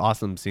too. It's just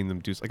awesome seeing them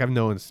do. Like, I've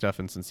known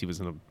Stefan since he was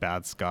in a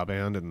bad ska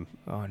band, and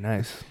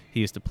nice.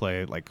 He used to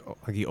play like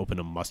he opened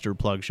a Mustard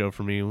Plug show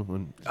for me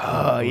when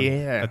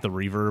at the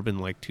Reverb in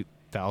like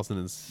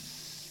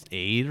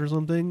 2008 or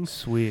something.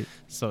 Sweet.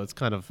 So it's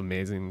kind of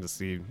amazing to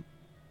see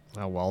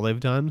how well they've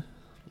done.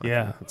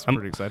 Yeah, it's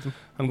pretty exciting.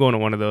 I'm going to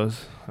one of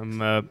those.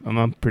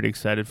 I'm pretty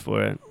excited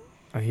for it.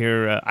 I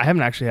hear I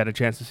haven't actually had a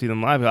chance to see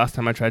them live. Last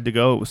time I tried to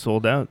go, it was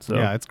sold out. So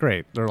yeah, it's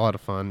great. They're a lot of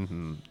fun,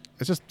 and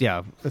it's just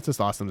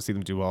awesome to see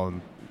them do well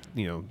and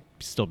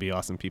still be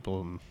awesome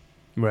people.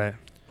 Right.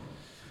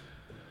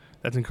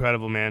 That's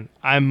incredible, man.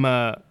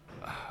 I'll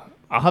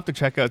have to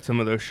check out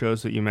some of those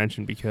shows that you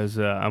mentioned because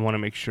I want to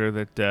make sure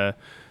that I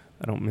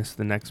don't miss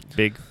the next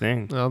big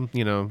thing. Well,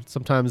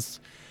 sometimes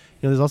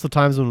there's also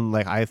times when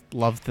like I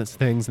love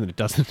things and it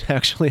doesn't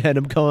actually end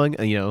up going.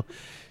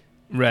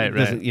 Right.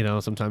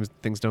 Sometimes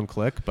things don't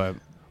click, but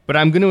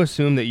I'm going to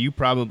assume that you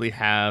probably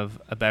have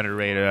a better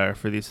radar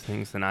for these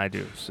things than I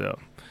do. So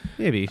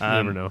maybe you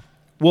never know.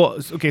 Well,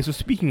 okay. So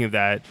speaking of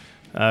that,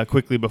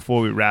 quickly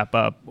before we wrap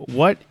up,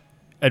 what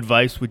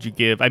advice would you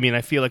give? I mean, I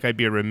feel like I'd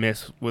be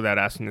remiss without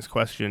asking this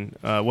question.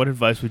 What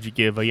advice would you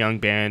give a young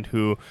band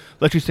who,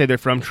 let's just say they're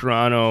from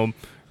Toronto,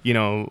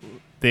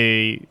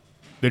 they're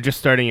just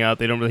starting out,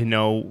 they don't really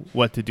know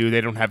what to do,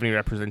 they don't have any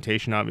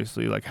representation,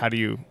 obviously. Like,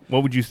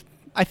 what would you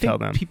tell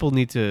them? People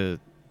need to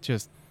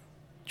just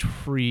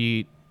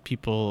treat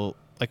people,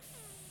 like,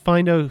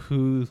 find out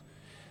who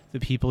the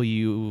people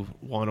you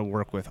want to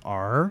work with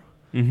are,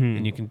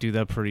 and you can do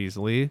that pretty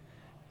easily,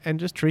 and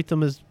just treat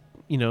them as,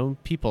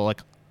 people.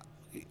 Like,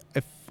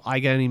 if I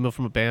get an email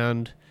from a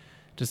band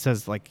just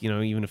says, like,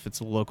 even if it's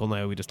a local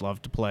night we just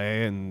love to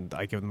play, and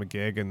I give them a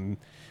gig and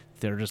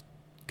they're just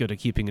good at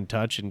keeping in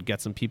touch and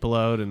get some people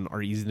out and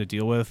are easy to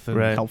deal with and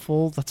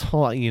helpful, that's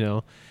all.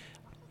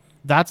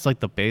 That's like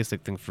the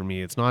basic thing for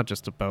me. It's not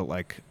just about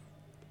like,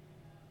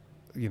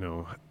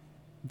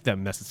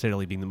 them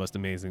necessarily being the most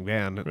amazing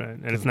band. Right.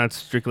 And it's not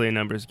strictly a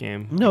numbers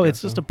game. No,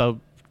 it's just about,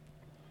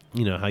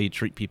 how you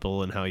treat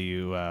people and how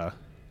you, how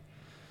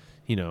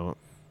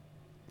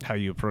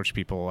you approach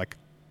people. Like,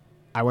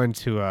 I went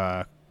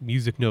to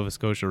Music Nova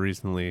Scotia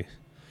recently,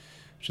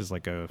 which is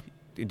like a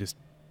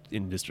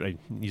industry, I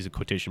use a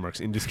quotation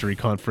marks, industry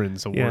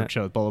conference, award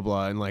show, blah, blah,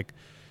 blah. And like,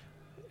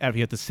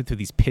 you have to sit through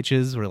these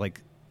pitches where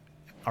like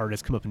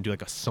artists come up and do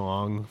like a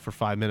song for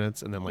 5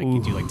 minutes, and then like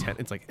you do like 10,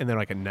 it's like, and they're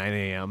like at 9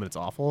 a.m. and it's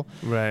awful.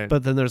 Right.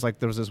 But then there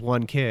was this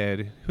one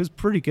kid who's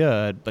pretty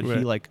good, but he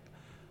like,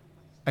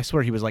 I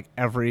swear he was like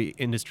every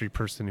industry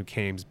person who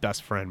came's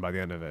best friend by the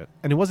end of it.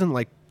 And it wasn't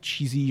like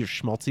cheesy or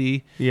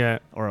schmaltzy. Yeah.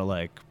 Or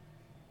like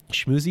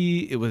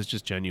schmoozy. It was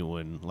just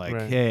genuine. Like,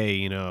 hey,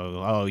 you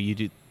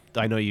do,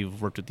 I know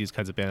you've worked with these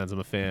kinds of bands. I'm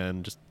a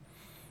fan. Just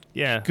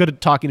good at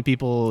talking to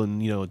people,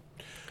 and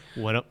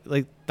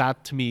like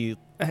that to me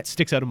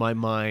sticks out of my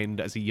mind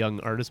as a young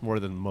artist more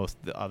than most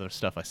of the other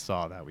stuff I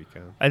saw that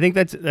weekend. I think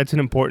that's an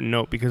important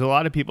note, because a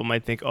lot of people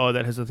might think,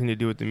 that has nothing to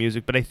do with the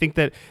music, but I think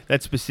that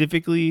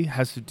specifically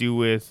has to do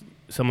with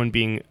someone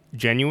being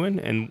genuine,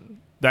 and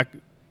that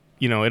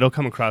it'll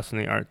come across in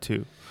the art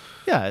too.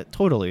 Yeah,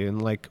 totally.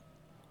 And like,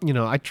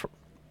 like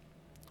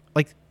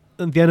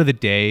at the end of the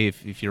day,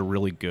 if you're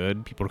really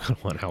good, people are going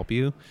to want to help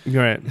you.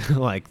 Right.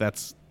 Like,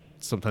 that's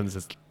sometimes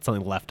it's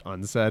something left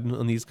unsaid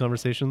in these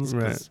conversations.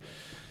 Right.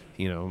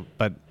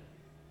 But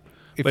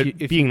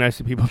if being nice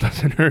to people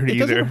doesn't hurt either. It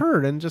doesn't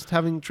hurt, and just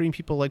treating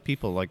people like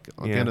people. Like,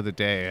 at the end of the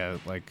day,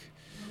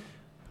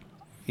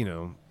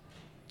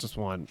 just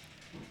want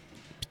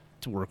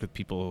to work with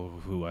people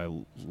who I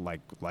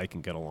like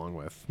and get along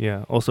with.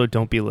 Yeah. Also,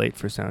 don't be late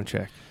for sound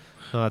check.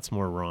 Oh, that's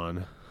more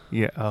Ron.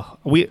 Yeah.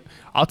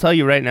 I'll tell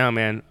you right now,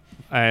 man.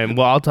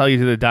 I'll tell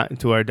you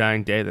to our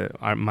dying day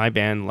that my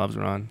band loves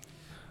Ron.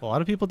 A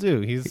lot of people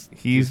do.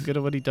 He's good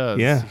at what he does.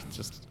 Yeah.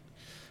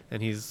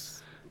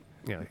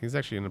 He's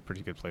actually in a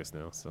pretty good place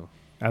now. So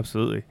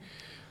absolutely.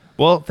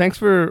 Well, thanks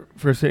for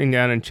sitting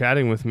down and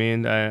chatting with me,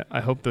 and I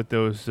hope that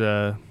those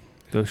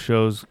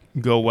shows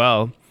go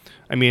well.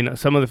 I mean,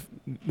 some of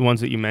the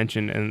ones that you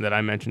mentioned and that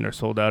I mentioned are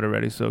sold out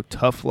already. So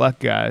tough luck,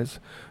 guys.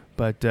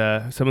 But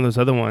some of those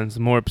other ones,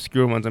 more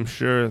obscure ones, I'm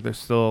sure there's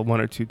still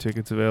 1 or 2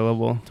 tickets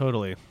available.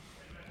 Totally.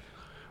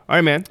 All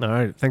right, man. All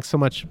right. Thanks so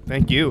much.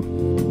 Thank you.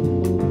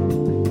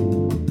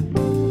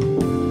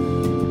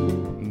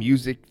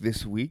 Music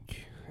this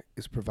week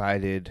is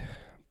provided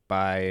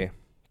by,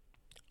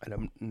 I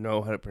don't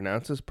know how to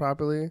pronounce this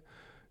properly,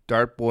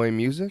 Dartboy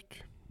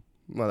Music.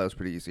 Well, that was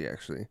pretty easy,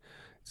 actually.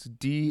 It's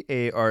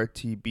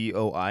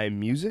DARTBOI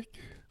Music.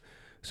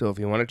 So if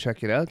you want to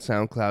check it out,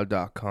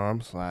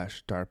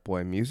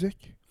 soundcloud.com/dartboymusic.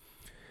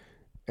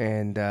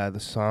 And the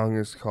song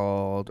is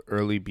called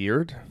Early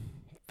Beard.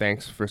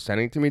 Thanks for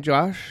sending it to me,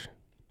 Josh.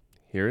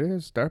 Here it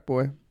is,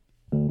 Dartboy.